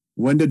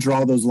when to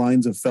draw those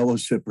lines of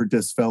fellowship or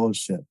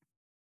disfellowship?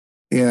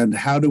 And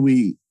how do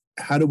we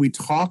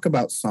talk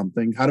about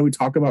something? How do we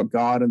talk about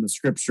God and the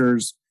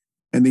scriptures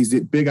and these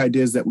big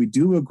ideas that we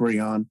do agree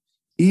on,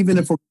 even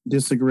if we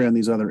disagree on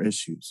these other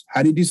issues?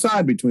 How do you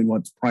decide between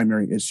what's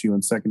primary issue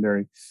and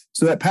secondary?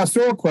 So that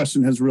pastoral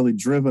question has really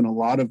driven a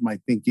lot of my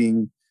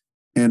thinking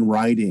and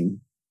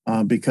writing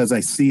because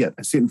I see it.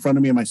 I see it in front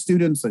of me and my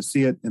students. I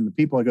see it in the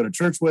people I go to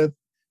church with.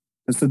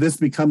 And so this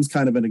becomes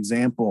kind of an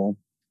example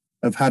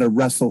of how to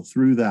wrestle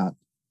through that.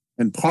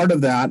 And part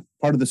of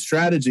the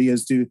strategy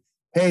is to,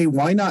 hey,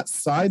 why not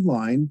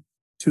sideline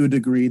to a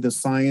degree the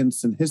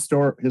science and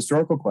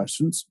historical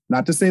questions?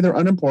 Not to say they're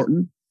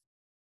unimportant,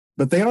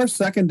 but they are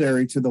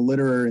secondary to the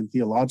literary and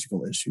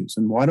theological issues.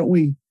 And why don't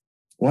we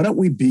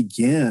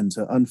begin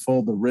to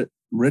unfold the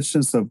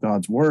richness of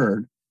God's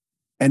word?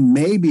 And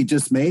maybe,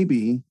 just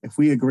maybe, if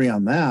we agree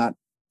on that,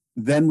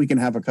 then we can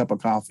have a cup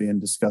of coffee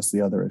and discuss the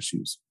other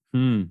issues.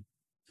 Yeah,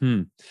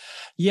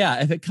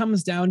 if it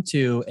comes down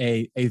to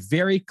a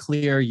very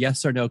clear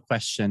yes or no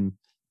question,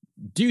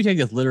 do you take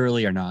this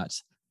literally or not?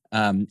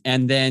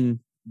 And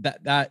then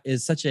that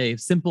is such a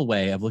simple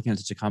way of looking at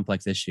such a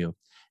complex issue.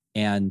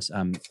 And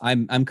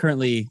I'm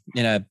currently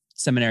in a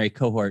seminary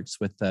cohorts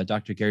with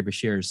Dr. Gary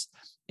Bashirs,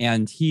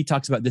 and he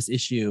talks about this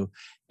issue,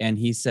 and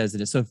he says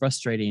that it's so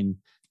frustrating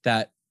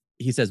that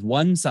he says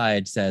one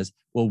side says,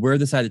 well, we're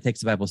the side that takes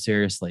the Bible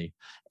seriously.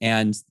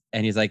 And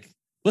he's like,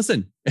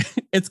 listen,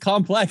 it's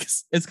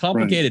complex. It's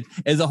complicated.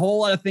 Right. There's a whole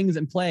lot of things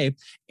in play.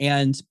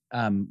 And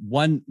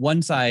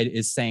one side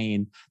is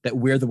saying that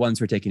we're the ones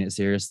who are taking it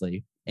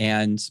seriously.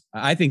 And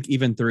I think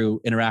even through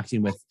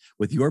interacting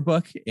with your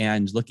book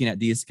and looking at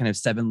these kind of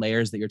 7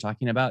 layers that you're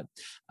talking about,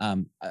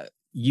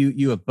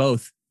 you have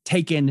both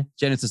taken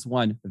Genesis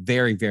 1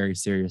 very, very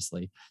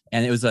seriously.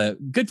 And it was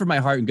good for my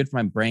heart and good for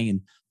my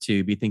brain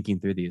to be thinking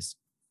through these.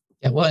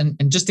 Yeah, well,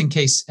 and just in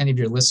case any of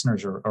your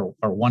listeners are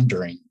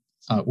wondering,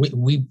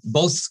 we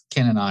both,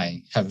 Ken and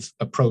I, have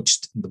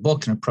approached the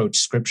book and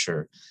approached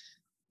Scripture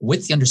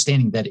with the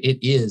understanding that it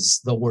is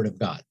the Word of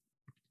God,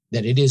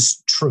 that it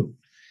is true.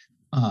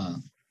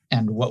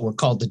 And what we're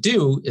called to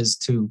do is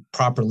to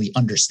properly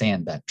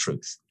understand that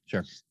truth.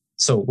 Sure.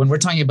 So when we're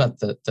talking about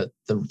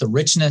the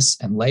richness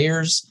and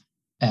layers,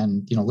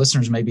 and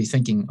listeners may be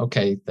thinking,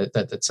 okay,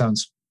 that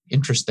sounds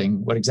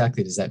interesting. What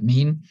exactly does that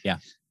mean? Yeah.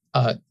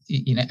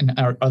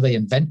 And are they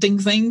inventing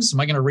things?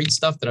 Am I going to read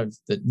stuff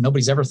that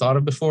nobody's ever thought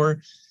of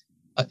before?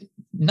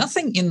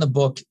 Nothing in the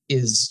book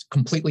is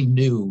completely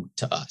new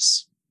to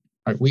us.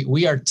 Right?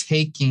 We are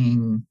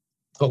taking,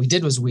 what we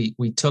did was we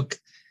took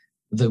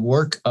the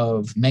work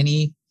of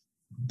many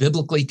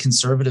biblically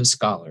conservative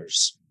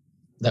scholars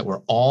that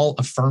were all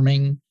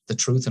affirming the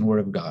truth and word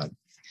of God,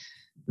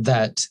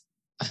 that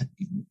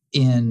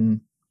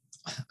in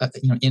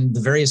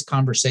the various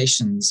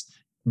conversations,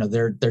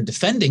 they're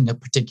defending a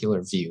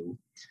particular view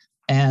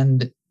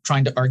and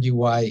trying to argue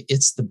why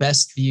it's the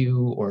best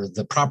view or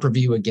the proper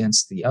view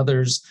against the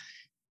others.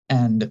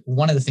 And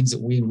one of the things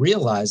that we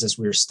realized as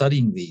we were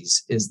studying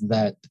these is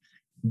that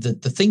the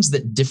things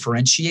that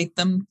differentiate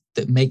them,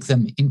 that make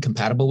them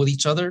incompatible with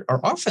each other,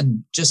 are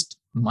often just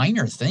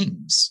minor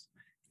things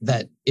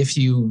that if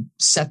you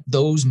set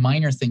those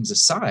minor things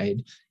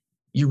aside,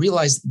 you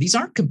realize these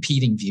aren't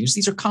competing views.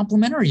 These are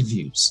complementary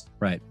views.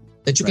 Right.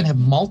 That you can have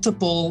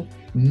multiple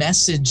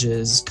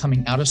messages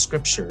coming out of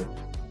Scripture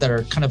that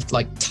are kind of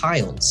like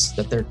tiles,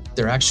 that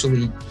they're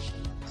actually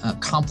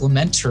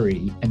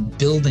complementary and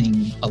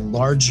building a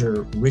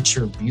larger,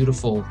 richer,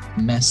 beautiful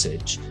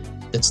message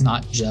that's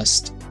not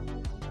just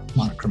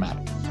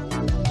monochromatic.